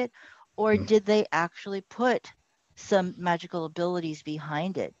spell kit? Or did they actually put some magical abilities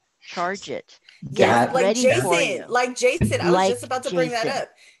behind it? Charge it. Like Jason. I was just about to bring that up,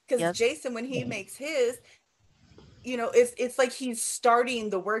 because Jason, when he makes his, it's like he's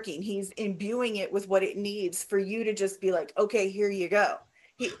starting the working. He's imbuing it with what it needs for you to just be like, okay, here you go.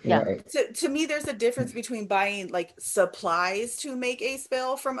 To me, there's a difference between buying like supplies to make a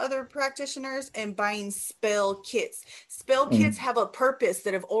spell from other practitioners and buying spell kits. Spell kits have a purpose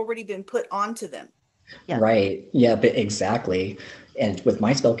that have already been put onto them. Right. Yeah, but exactly. And with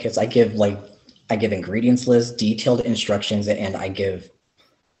my spell kits, I give I give ingredients lists, detailed instructions, and I give,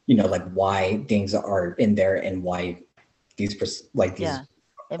 like why things are in there and why these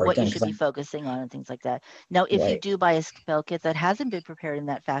and are what you done. should be focusing on and things like that. Now, if you do buy a spell kit that hasn't been prepared in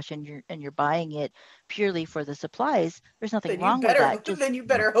that fashion, and you're buying it purely for the supplies, there's nothing wrong with that. Then you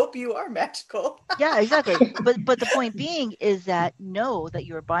better hope you are magical. Yeah, exactly. But the point being is that know that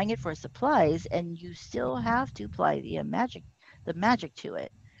you're buying it for supplies, and you still have to apply the magic to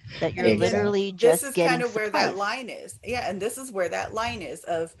it. That you're literally just this is getting kind of where supplies. that line is. Yeah, and this is where that line is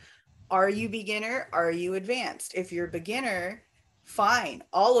of, are you beginner? Are you advanced? If you're beginner, fine.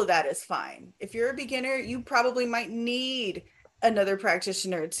 All of that is fine. If you're a beginner, you probably might need another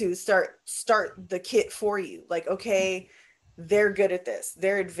practitioner to start the kit for you. Like, okay, they're good at this.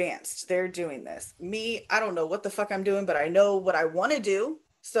 They're advanced. They're doing this. Me, I don't know what the fuck I'm doing, but I know what I want to do.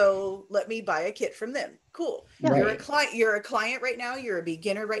 So let me buy a kit from them. Cool. Yeah. You're a client right now. You're a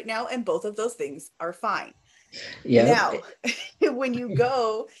beginner right now. And both of those things are fine. Yeah. Now, when you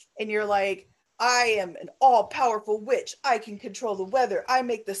go and you're like, I am an all-powerful witch. I can control the weather. I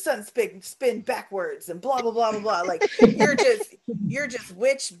make the sun spin backwards and blah, blah, blah, blah, blah. Like, you're just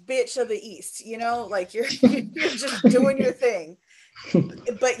witch bitch of the East, like you're just doing your thing,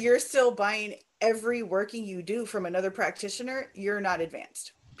 but you're still buying every working you do from another practitioner. You're not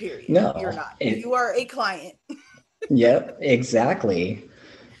advanced, period. No, you're not. You are a client. Yep, exactly.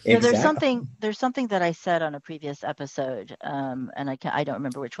 So there's something that I said on a previous episode, and I don't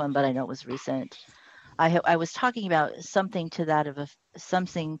remember which one, but I know it was recent. I was talking about something to that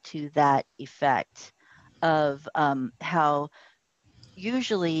effect of how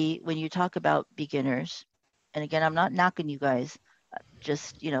usually when you talk about beginners, and again, I'm not knocking you guys,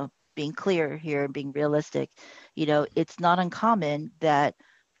 just being clear here and being realistic, it's not uncommon that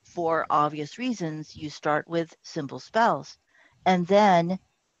for obvious reasons you start with simple spells, and then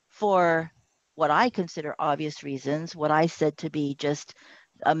for what I consider obvious reasons, what I said to be just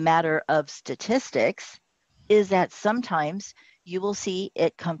a matter of statistics, is that sometimes you will see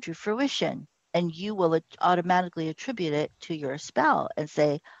it come to fruition and you will automatically attribute it to your spell and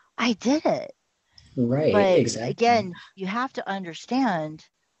say, I did it. Right. But exactly. Again, you have to understand,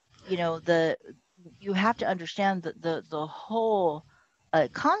 the whole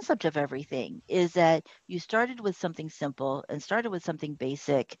concept of everything is that you started with something simple and started with something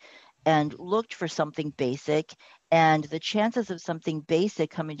basic and looked for something basic, and the chances of something basic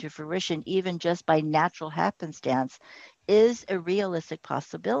coming to fruition, even just by natural happenstance, is a realistic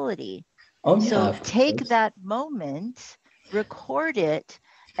possibility. Oh, yeah, so take that moment, record it,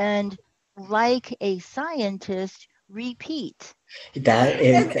 and like a scientist, repeat. That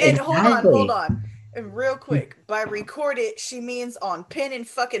is and exactly. hold on. And real quick, by record it, she means on pen and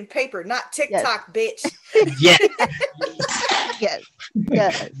fucking paper, not TikTok, bitch. Yes.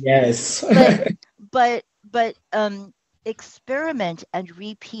 Yes. But experiment and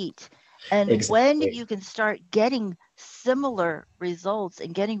repeat. And when you can start getting similar results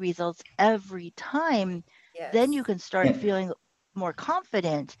and getting results every time, then you can start feeling more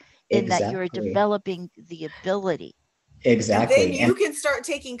confident in that you're developing the ability. Exactly. And then you can start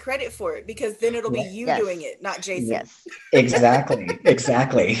taking credit for it, because then it'll be you doing it, not Jason. Yes. Exactly.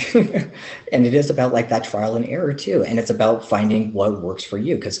 And it is about like that trial and error too. And it's about finding what works for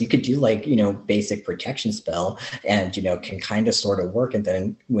you, because you could do like, basic protection spell and, can kind of sort of work. And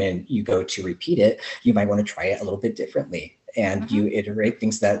then when you go to repeat it, you might want to try it a little bit differently. And you iterate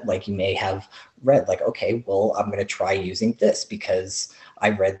things that like you may have read, like, okay, well, I'm going to try using this because I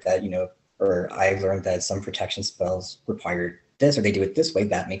read that, or I learned that some protection spells require this, or they do it this way.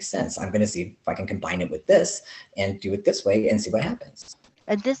 That makes sense. I'm going to see if I can combine it with this and do it this way and see what happens.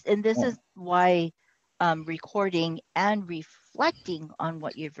 And this is why recording and reflecting on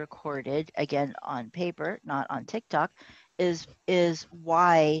what you've recorded, again on paper, not on TikTok, is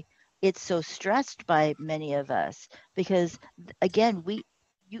why it's so stressed by many of us. Because again,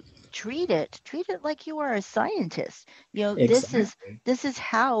 you treat it like you are a scientist. This is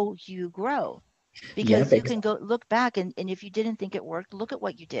how you grow, because you can go look back and if you didn't think it worked, look at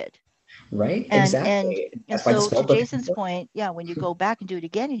what you did. Right. And so to Jason's point, when you go back and do it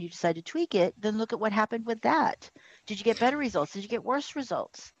again and you decide to tweak it, then look at what happened with that. Did you get better results? Did you get worse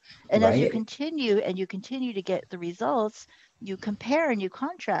results? And as you continue to get the results, you compare and you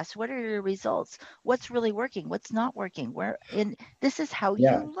contrast. What are your results? What's really working? What's not working? This is how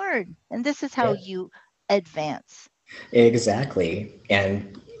you learn, and this is how you advance. Exactly.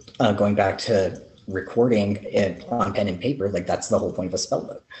 And going back to recording it on pen and paper, like that's the whole point of a spell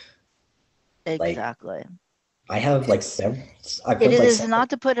book. Exactly. Like, I have like several. It is not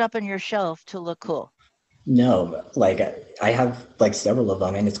to put it up on your shelf to look cool. No, like I have like several of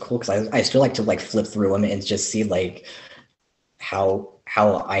them, and it's cool because I still like to like flip through them and just see like how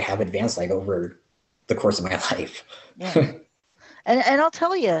I have advanced like over the course of my life. Yeah. And I'll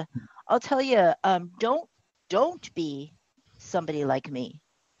tell you, don't be somebody like me.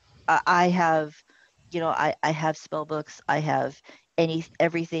 I have, I have spell books. I have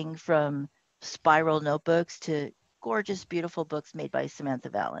everything from spiral notebooks to gorgeous, beautiful books made by Samantha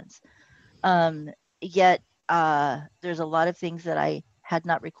Valens. Yet there's a lot of things that I had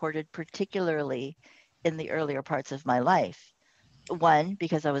not recorded, particularly in the earlier parts of my life. One,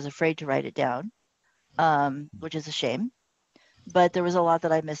 because I was afraid to write it down, which is a shame. But there was a lot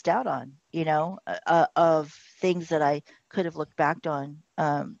that I missed out on, of things that I could have looked back on,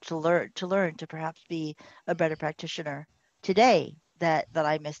 to learn to perhaps be a better practitioner today that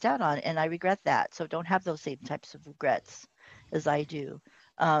I missed out on, and I regret that. So don't have those same types of regrets as I do.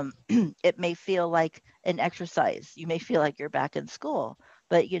 It may feel like an exercise. You may feel like you're back in school,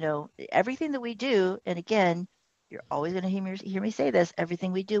 but everything that we do, and again, you're always going to hear me say this: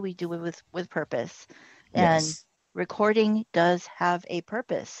 everything we do it with purpose. And Yes. recording does have a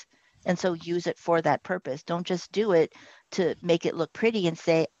purpose. And so use it for that purpose. Don't just do it to make it look pretty and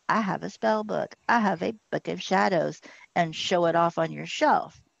say, I have a spell book, I have a book of shadows, and show it off on your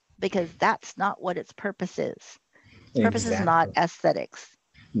shelf, because that's not what its purpose is. Its purpose is not aesthetics.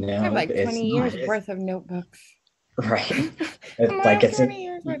 No, I have like 20 it's years not. worth of notebooks. Right. Like it's 20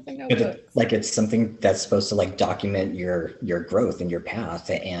 years worth of notebooks. Like it's something that's supposed to like document your growth and your path,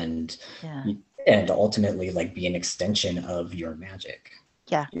 and ultimately like be an extension of your magic.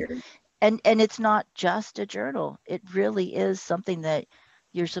 Yeah. And it's not just a journal. It really is something that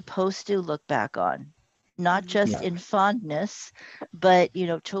you're supposed to look back on, not just in fondness, but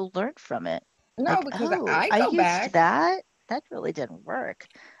to learn from it. No, like, because I go used back. That really didn't work.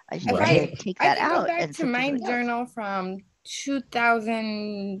 I should take that I can out. go back to my journal from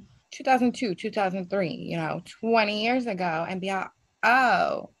 2000, 2002, 2003, 20 years ago, and be like,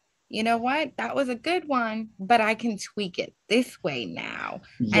 oh, you know what? That was a good one, but I can tweak it this way now.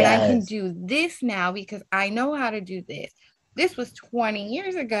 Yes. And I can do this now because I know how to do this. This was 20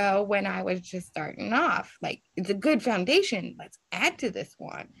 years ago when I was just starting off. Like, it's a good foundation. Let's add to this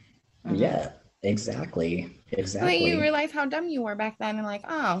one. Yeah, exactly. So you realize how dumb you were back then, and like,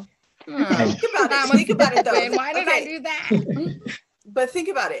 oh, think about it though. Why did I do that? But think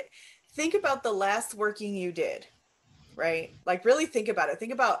about it. Think about the last working you did, right? Like really think about it.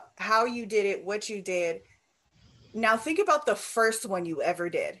 Think about how you did it, what you did. Now think about the first one you ever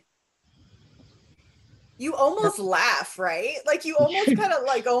did. You almost laugh, right? Like you almost kind of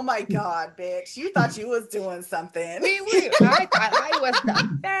like, oh my God, bitch, you thought you was doing something. I thought I was the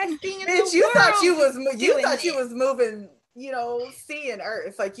best thing in the world. You thought you was moving, sea and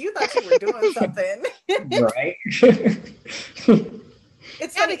earth. Like you thought you were doing something. Right.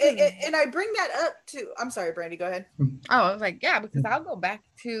 It's funny, and I bring that up too. I'm sorry, Brandy, go ahead. Oh, I was like, yeah, because I'll go back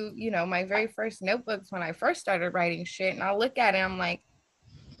to, my very first notebooks when I first started writing shit, and I'll look at it, I'm like,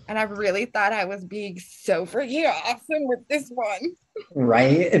 and I really thought I was being so freaking awesome with this one.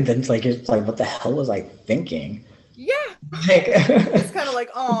 Right. And then it's like, what the hell was I thinking? Yeah. Like, it's kind of like,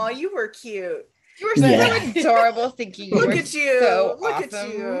 oh, you were cute. You were so adorable thinking. Look at you. So Look awesome. at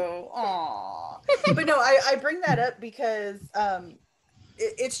you. Aw. But no, I bring that up because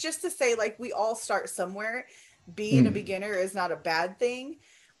it's just to say, like, we all start somewhere. Being a beginner is not a bad thing.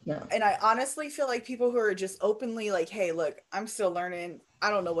 No. And I honestly feel like people who are just openly like, hey, look, I'm still learning. I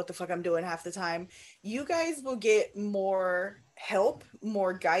don't know what the fuck I'm doing half the time. You guys will get more help,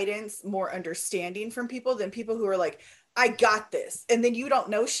 more guidance, more understanding from people than people who are like, I got this. And then you don't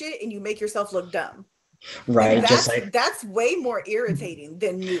know shit and you make yourself look dumb. Right. That's way more irritating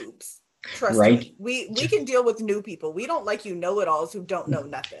than noobs. Trust me. We can deal with new people. We don't like know-it-alls who don't know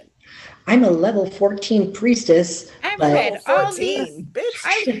nothing. I'm a level 14 priestess. I've read all 14,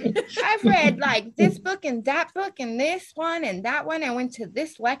 bitch. I've read like this book and that book and this one and that one. I went to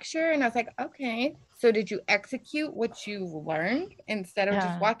this lecture and I was like, okay, so did you execute what you learned instead of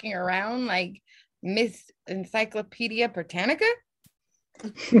just walking around like Miss Encyclopedia Britannica?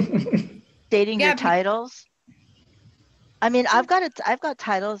 Stating your titles. I mean, I've got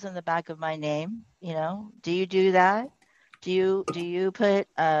titles in the back of my name, Do you do that? Do you put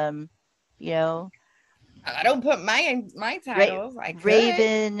I don't put my titles.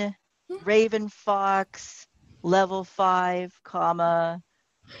 Raven Fox, level 5, comma,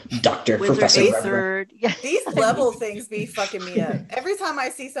 Dr. Wizard Professor Third. Yeah. These level things be fucking me up. Every time I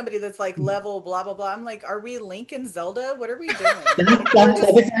see somebody that's like level blah blah blah, I'm like, are we Link and Zelda? What are we doing?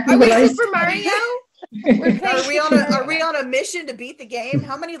 Are we Super Mario? Are we on a mission to beat the game?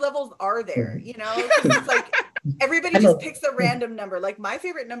 How many levels are there? You know, 'cause it's like everybody just picks a random number. Like my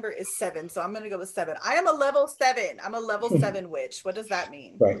favorite number is 7, so I'm gonna go with 7. I am a level 7. I'm a level 7 witch. What does that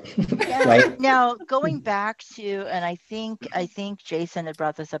mean? Right. Yeah. Right. Now going back to, and I think Jason had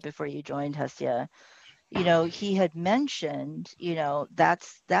brought this up before you joined, Hestia. You know, he had mentioned, you know,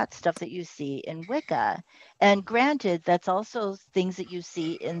 that's stuff that you see in Wicca. And granted, that's also things that you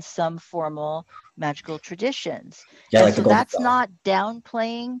see in some formal magical traditions. Yeah, and like so the Golden that's Dawn. not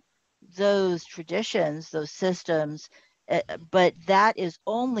downplaying those traditions, those systems, but that is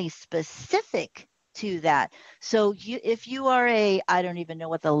only specific to that. So if you are I don't even know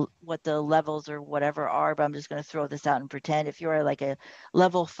what the levels or whatever are, but I'm just going to throw this out and pretend if you're like a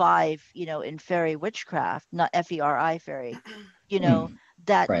level 5, you know, in fairy witchcraft, not FERI fairy, you know,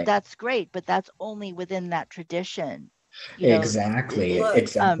 Right. that's great, but that's only within that tradition. You know, Exactly. Look,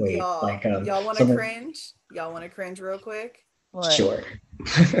 Exactly. y'all, Like y'all want to cringe? Y'all want to cringe real quick? what? Sure.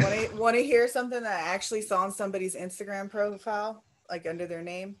 Want to hear something that I actually saw on somebody's Instagram profile, like under their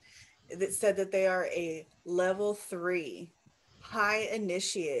name, that said that they are a level 3 high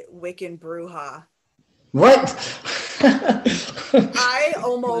initiate Wiccan Bruja. What? I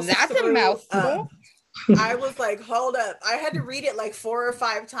almost That's a threw mouthful. up. I was like, hold up. I had to read it like 4 or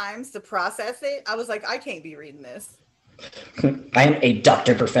 5 times to process it. I was like, I can't be reading this. I am a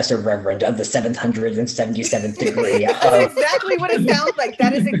Doctor Professor Reverend of the 777th degree. That's exactly what it sounds like.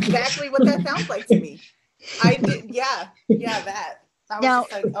 That is exactly what that sounds like to me. I did, yeah, that. I was Now,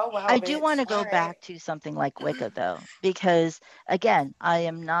 just like, oh wow. I do bitch. want to go All right. back to something like Wicca though, because again,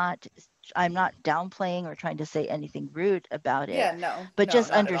 I'm not downplaying or trying to say anything rude about it. Yeah, no. But no, just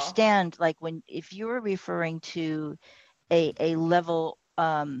not at all. understand, like if you were referring to a level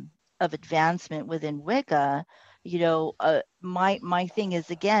of advancement within Wicca, you know, my thing is,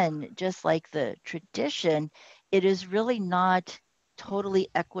 again, just like the tradition, it is really not totally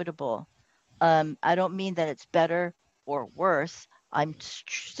equitable. I don't mean that it's better or worse. I'm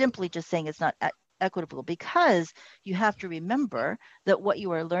simply just saying it's not equitable, because you have to remember that what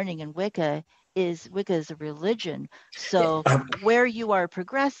you are learning in Wicca is a religion. So where you are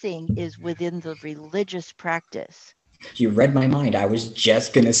progressing is within the religious practice. You read my mind. I was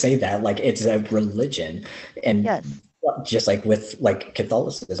just going to say that, like, it's a religion. And Yes. just like with like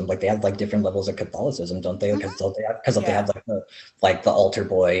Catholicism, like they have like different levels of Catholicism, don't they? Because they have like the altar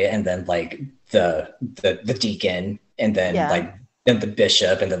boy, and then like the deacon, and then like then the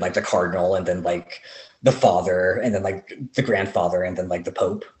bishop, and then like the cardinal, and then like the father, and then like the grandfather, and then like the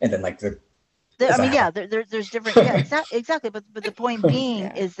pope, and then like there's different. Yeah, exactly. But the point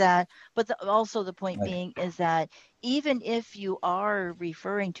being is that, also the point being is that even if you are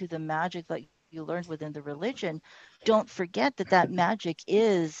referring to the magic that you learned within the religion, don't forget that magic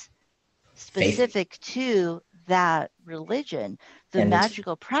is specific to that religion. The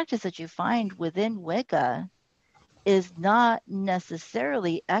magical practice that you find within Wicca is not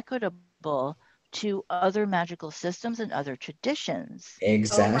necessarily equitable to other magical systems and other traditions.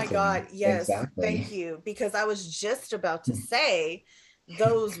 Exactly. Oh my God. Yes. Exactly. Thank you. Because I was just about to say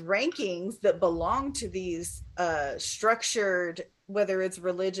those rankings that belong to these structured, whether it's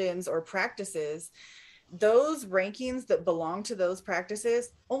religions or practices, those rankings that belong to those practices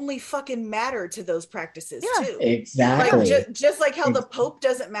only fucking matter to those practices too. Exactly. Like just like how the Pope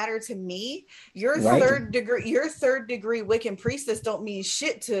doesn't matter to me, your third degree Wiccan priestess don't mean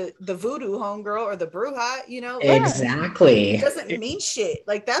shit to the voodoo homegirl or the bruja, you know? Exactly. It doesn't mean shit.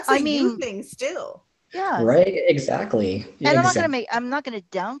 Like that's you thing still. Yeah. Right. Exactly. And I'm not gonna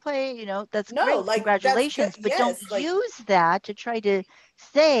downplay, you know, that's great. Like, congratulations, but don't use that to try to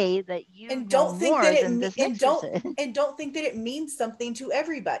say that you and don't think more that it than this and don't think that it means something to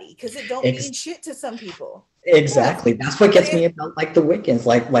everybody, because it don't mean shit to some people. Exactly. That's what gets me about like the Wiccans.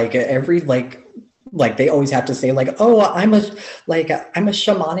 Like every like they always have to say like, oh, I'm a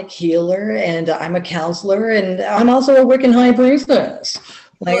shamanic healer, and I'm a counselor, and I'm also a Wiccan high priestess.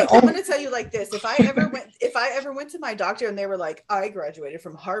 Like, look, I'm gonna tell you like this: if I ever went to my doctor and they were like, I graduated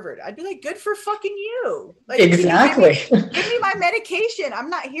from Harvard, I'd be like, good for fucking you. Like, exactly. Give me my medication.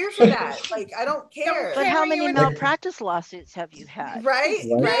 I'm not here for that. Like, I don't care. But how many malpractice lawsuits have you had? Right.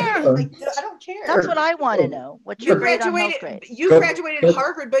 Like, I don't care. That's what I want to know. What you graduated? You graduated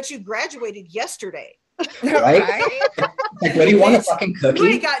Harvard, but you graduated yesterday. Right? Like, what do you want, a fucking cookie? You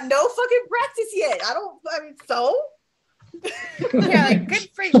ain't got no fucking practice yet. So. Yeah, like, good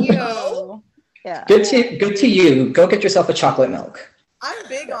for you. Yeah. Good to you. Go get yourself a chocolate milk. I'm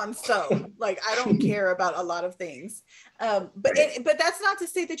big on like, I don't care about a lot of things. But that's not to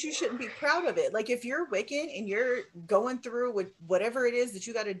say that you shouldn't be proud of it. Like if you're Wiccan and you're going through with whatever it is that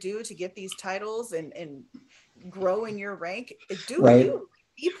you got to do to get these titles and grow in your rank, do you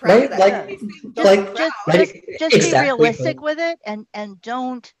be proud of that? Just be realistic with it, and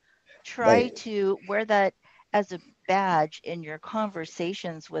don't try to wear that as a badge in your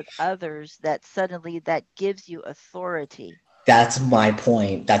conversations with others that suddenly that gives you authority. That's my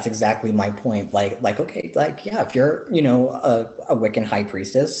point. That's exactly my point. Like, okay, like, yeah, if you're, you know, a Wiccan high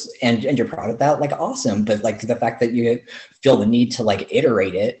priestess and you're proud of that, like, awesome. But like the fact that you feel the need to like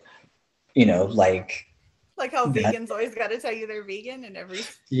iterate it, you know, like how vegans always got to tell you they're vegan and every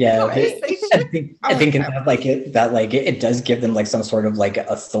I think it does give them like some sort of like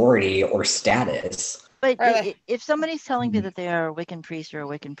authority or status. But if somebody's telling you that they are a Wiccan priest or a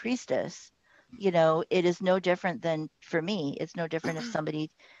Wiccan priestess, you know, it is no different than, for me, it's no different if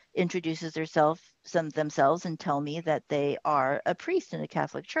somebody introduces themselves and tell me that they are a priest in a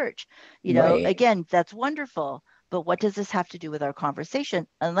Catholic church. You know, again, that's wonderful. But what does this have to do with our conversation?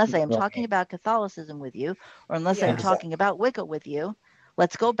 Unless I am talking about Catholicism with you, or unless I'm talking about Wicca with you,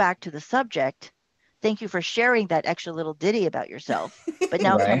 let's go back to the subject. Thank you for sharing that extra little ditty about yourself. But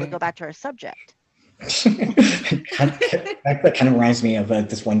now can we go back to our subject? That kind of reminds me of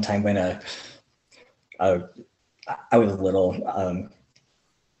this one time when I was little.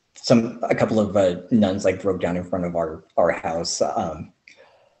 A couple of nuns like broke down in front of our house.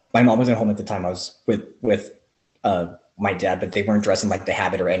 My mom wasn't home at the time. I was with my dad, but they weren't dressed in like the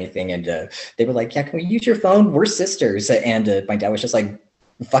habit or anything. And they were like, "Yeah, can we use your phone? We're sisters." And my dad was just like,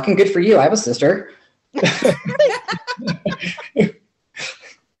 "Fucking good for you. I have a sister."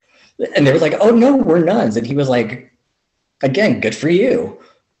 And they were like, "Oh no, we're nuns." And he was like, "Again, good for you.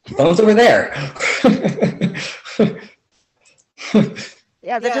 Phone's over there."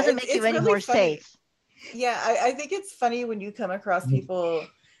 Yeah, that doesn't make you any really more safe. Yeah, I think it's funny when you come across people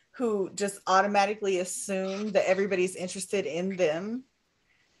who just automatically assume that everybody's interested in them.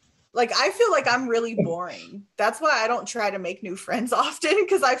 Like, I feel like I'm really boring. That's why I don't try to make new friends often,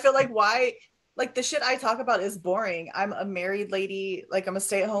 because I feel like like the shit I talk about is boring. I'm a married lady, like I'm a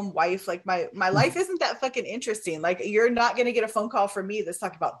stay-at-home wife. Like my life isn't that fucking interesting. Like you're not gonna get a phone call from me that's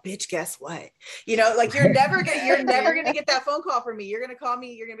talking about, bitch, guess what? You know, like you're never gonna get that phone call from me. You're gonna call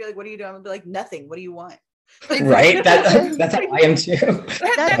me, you're gonna be like, what are you doing? I'm gonna be like, nothing. What do you want? Right? That's how I am too.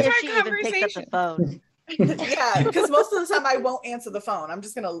 That's if she even picks up the phone. Yeah, because most of the time I won't answer the phone. I'm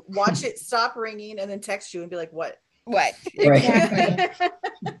just gonna watch it stop ringing and then text you and be like, what? Exactly.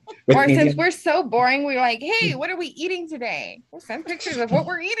 Or since we're so boring, we're like, hey, what are we eating today? We'll send pictures of what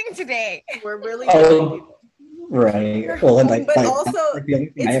we're eating today. We're really right. Well, and but also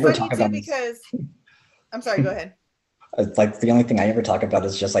it's funny too because I'm sorry, go ahead. It's like the only thing I ever talk about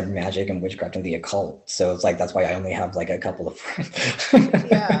is just like magic and witchcraft and the occult. So it's like that's why I only have like a couple of friends.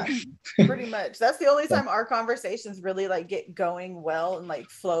 Yeah, pretty much. That's the only time our conversations really like get going well and like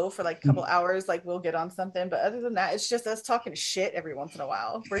flow for like a couple hours. Like we'll get on something, but other than that, it's just us talking shit every once in a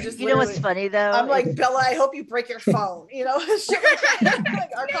while. We're just, you know what's funny though? I'm like, Bella, I hope you break your phone. You know, shit like that.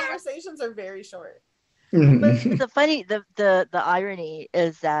 Like our conversations are very short. But the irony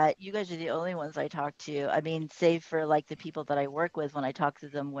is that you guys are the only ones I talk to. I mean, save for like the people that I work with when I talk to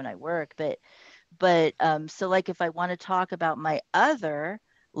them when I work. But so like if I want to talk about my other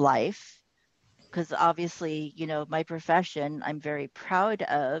life, because obviously, you know, my profession I'm very proud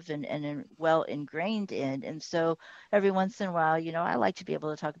of and well ingrained in. And so every once in a while, you know, I like to be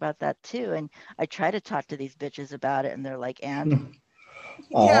able to talk about that too. And I try to talk to these bitches about it and they're like, and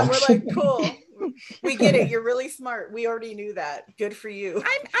yeah, we're like, cool. We get it. You're really smart. We already knew that. Good for you.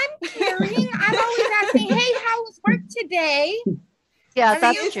 I'm caring. I'm always asking, hey, how was work today? Yeah,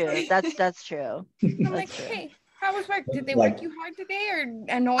 that's true. That's true. I'm like, hey, how was work? Did they work you hard today or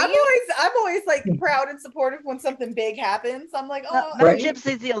annoy I'm you? I'm always like proud and supportive when something big happens. I'm like, oh, no,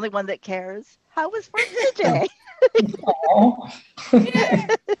 Gypsy's the only one that cares. How was work today? Yeah.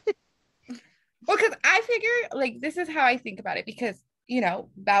 Well, because I figure like this is how I think about it because you know,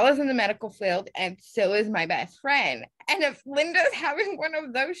 Bella's in the medical field and so is my best friend. And if Linda's having one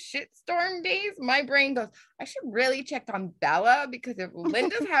of those shitstorm days, my brain goes, I should really check on Bella because if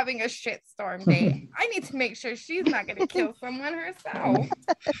Linda's having a shitstorm day, I need to make sure she's not going to kill someone herself.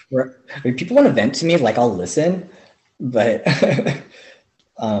 I mean, people want to vent to me, like I'll listen, but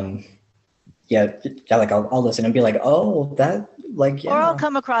yeah, like I'll listen and be like, oh, that, like, yeah. Or I'll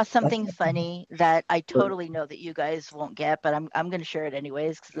come across something funny that I totally know that you guys won't get, but I'm going to share it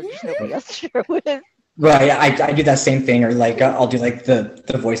anyways because there's nobody else to share with. Right, I do that same thing, or like I'll do like the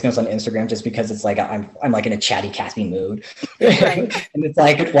voice notes on Instagram just because it's like I'm like in a chatty Cathy mood, right. And it's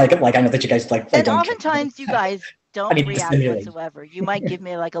like I know that you guys like. And oftentimes you guys don't react whatsoever. You might give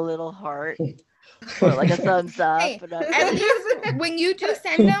me like a little heart or like a thumbs up. Hey, at least when you do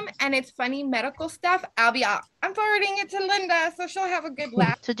send them and it's funny medical stuff, I'm forwarding it to Linda so she'll have a good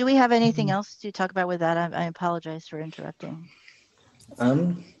laugh. So do we have anything else to talk about with that? I apologize for interrupting. Where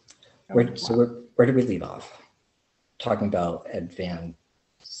did we leave off? Talking about advancing.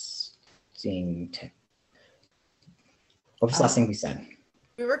 What was the last thing we said?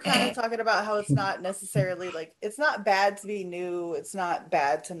 We were kind of talking about how it's not necessarily like, it's not bad to be new. It's not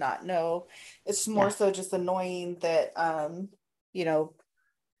bad to not know. It's more so just annoying that, you know,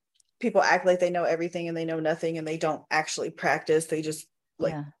 people act like they know everything and they know nothing and they don't actually practice. They just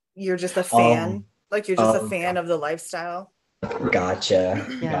like, you're just a fan. Like you're just a fan of the lifestyle.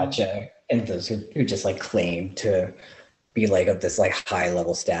 Gotcha. And those who just like claim to be like of this like high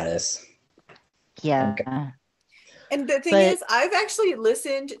level status. Yeah. Okay. And the thing is, I've actually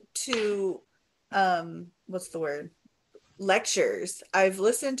listened to, lectures. I've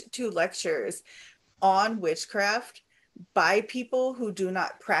listened to lectures on witchcraft by people who do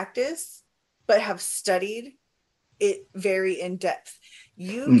not practice, but have studied it very in depth.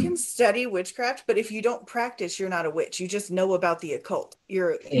 You can study witchcraft, but if you don't practice, you're not a witch. You just know about the occult.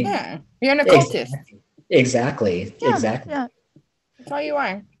 You're an occultist. Exactly. Yeah. That's all you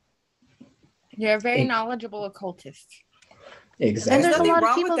are. You're a very knowledgeable occultist. Exactly. And there's a lot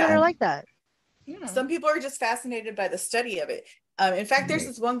of people that are like that. Yeah. Some people are just fascinated by the study of it. In fact, there's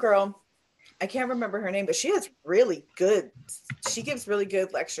this one girl, I can't remember her name, but she gives really good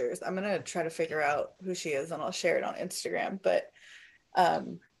lectures. I'm going to try to figure out who she is and I'll share it on Instagram. But that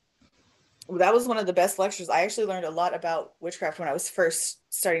was one of the best lectures. I actually learned a lot about witchcraft when I was first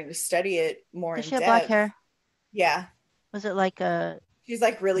starting to study it more in depth. Does she have black hair? Yeah. Was it like she's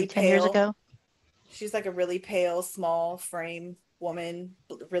like really 10 pale. years ago? She's like a really pale, small frame woman,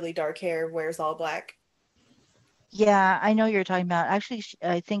 really dark hair, wears all black. Yeah, I know you're talking about. Actually,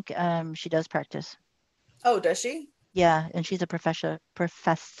 I think she does practice. Oh, does she? Yeah, and she's a professor.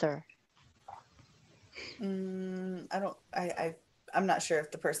 I'm not sure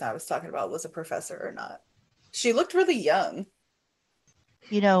if the person I was talking about was a professor or not. She looked really young.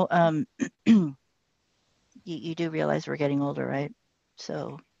 You know, you do realize we're getting older, right?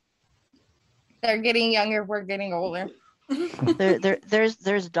 So they're getting younger, we're getting older.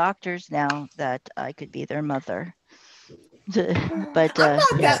 There's doctors now that I could be their mother. But I'm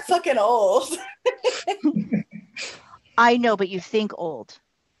not that fucking old. I know, but you think old.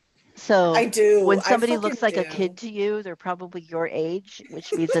 So I do. When somebody looks like a kid to you, they're probably your age,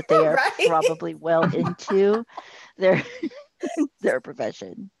 which means that they are probably well into their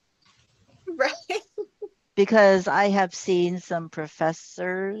profession. Right. Because I have seen some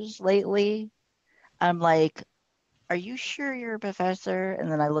professors lately. I'm like, are you sure you're a professor?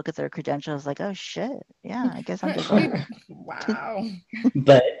 And then I look at their credentials like, oh shit. Yeah, I guess I'm just wow.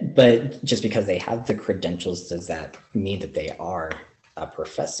 But just because they have the credentials, does that mean that they are a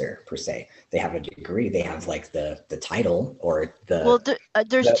professor per se? They have a degree, they have like the title or the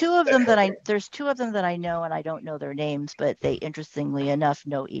there's two of them that I know, and I don't know their names, but they interestingly enough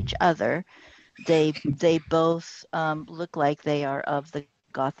know each other. They both look like they are of the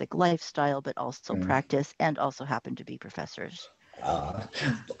Gothic lifestyle, but also practice and also happen to be professors.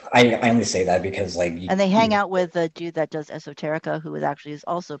 I only say that because and they hang out with a dude that does esoterica, who is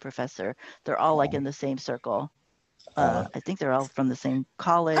also a professor. They're all like in the same circle. I think they're all from the same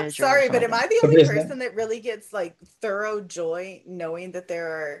college. I'm sorry, but am I the only person that really gets like thorough joy knowing that there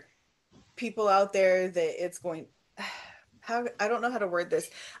are people out there that it's going? I don't know how to word this.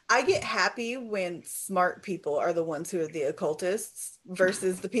 I get happy when smart people are the ones who are the occultists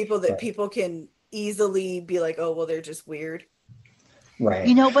versus the people that people can easily be like, oh, well, they're just weird. Right.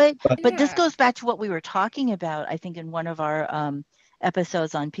 You know, but this goes back to what we were talking about, I think, in one of our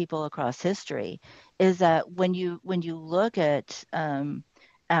episodes on people across history, is that when you look at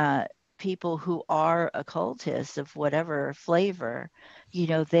people who are occultists of whatever flavor, you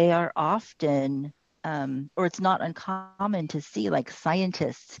know, they are often or it's not uncommon to see like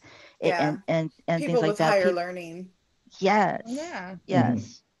scientists and people things like with that. Higher learning. Yes. Yeah. Yes.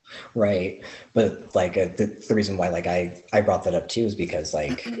 Mm-hmm. Right. But like the reason why I brought that up too is because I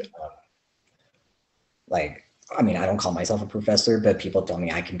mean, I don't call myself a professor, but people tell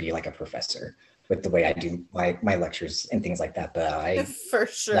me I can be like a professor with the way I do my lectures and things like that. But for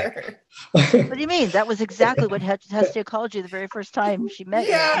sure. What do you mean? That was exactly what Hestia called you the very first time she met you.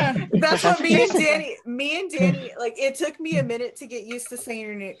 Yeah, that's what me and Danny, like it took me a minute to get used to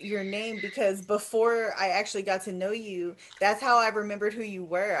saying your name, because before I actually got to know you, that's how I remembered who you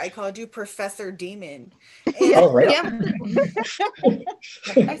were. I called you Professor Demon. Oh, right. Yeah.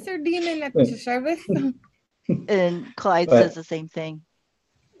 Professor Demon at the service. And Clyde But- says the same thing.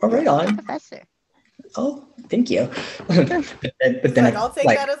 Oh, right on. Professor. Oh, thank you. but It's then like, I'll take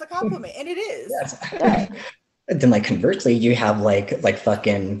that as a compliment, and it is. yes. Then like conversely, you have like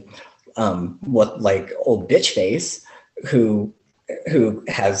fucking what like old bitch face who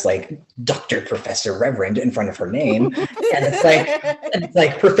has like Dr. Professor Reverend in front of her name. And it's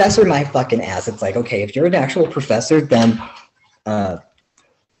like professor my fucking ass. It's like, okay, if you're an actual professor, then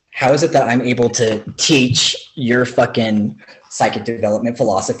how is it that I'm able to teach your fucking psychic development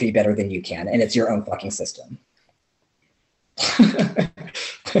philosophy better than you can? And it's your own fucking system.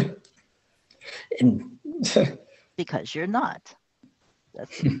 And Because you're not.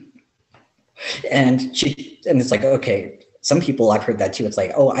 That's and it's like, okay, some people I've heard that too. It's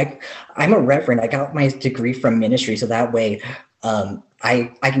like, oh, I'm a reverend. I got my degree from ministry, so that way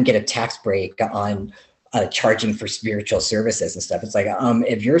I can get a tax break on charging for spiritual services and stuff. It's like,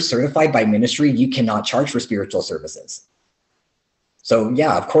 if you're certified by ministry, you cannot charge for spiritual services. So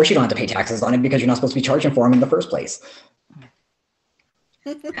yeah, of course you don't have to pay taxes on it because you're not supposed to be charging for them in the first place.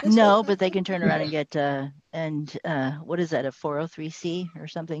 no, but they can turn around and get what is that, a 403c or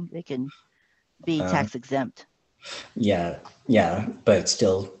something? They can be tax exempt. Yeah, but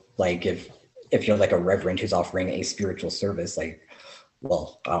still, like if you're like a reverend who's offering a spiritual service, like,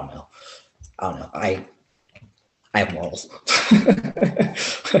 well, I don't know. I have morals.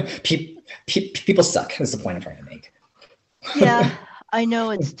 People suck. Is the point I'm trying to make. Yeah, I know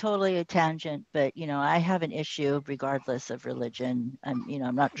it's totally a tangent, but I have an issue regardless of religion. I'm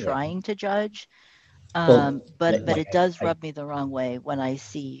not trying to judge, but it does rub me the wrong way when I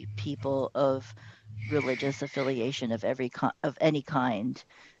see people of religious affiliation of any kind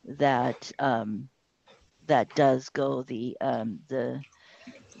that does go the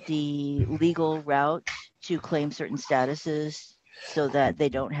legal route to claim certain statuses so that they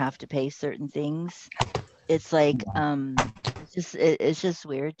don't have to pay certain things. It's like it's just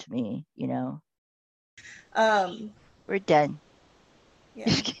weird to me, We're done.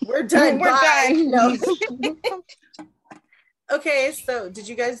 Yeah. We're done. We're done. No. Okay, so did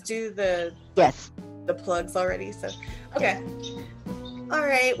you guys do the plugs already? So okay. All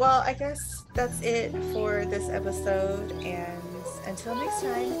right, well, I guess that's it for this episode, and until next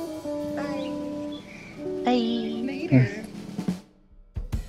time, bye. Bye. Later.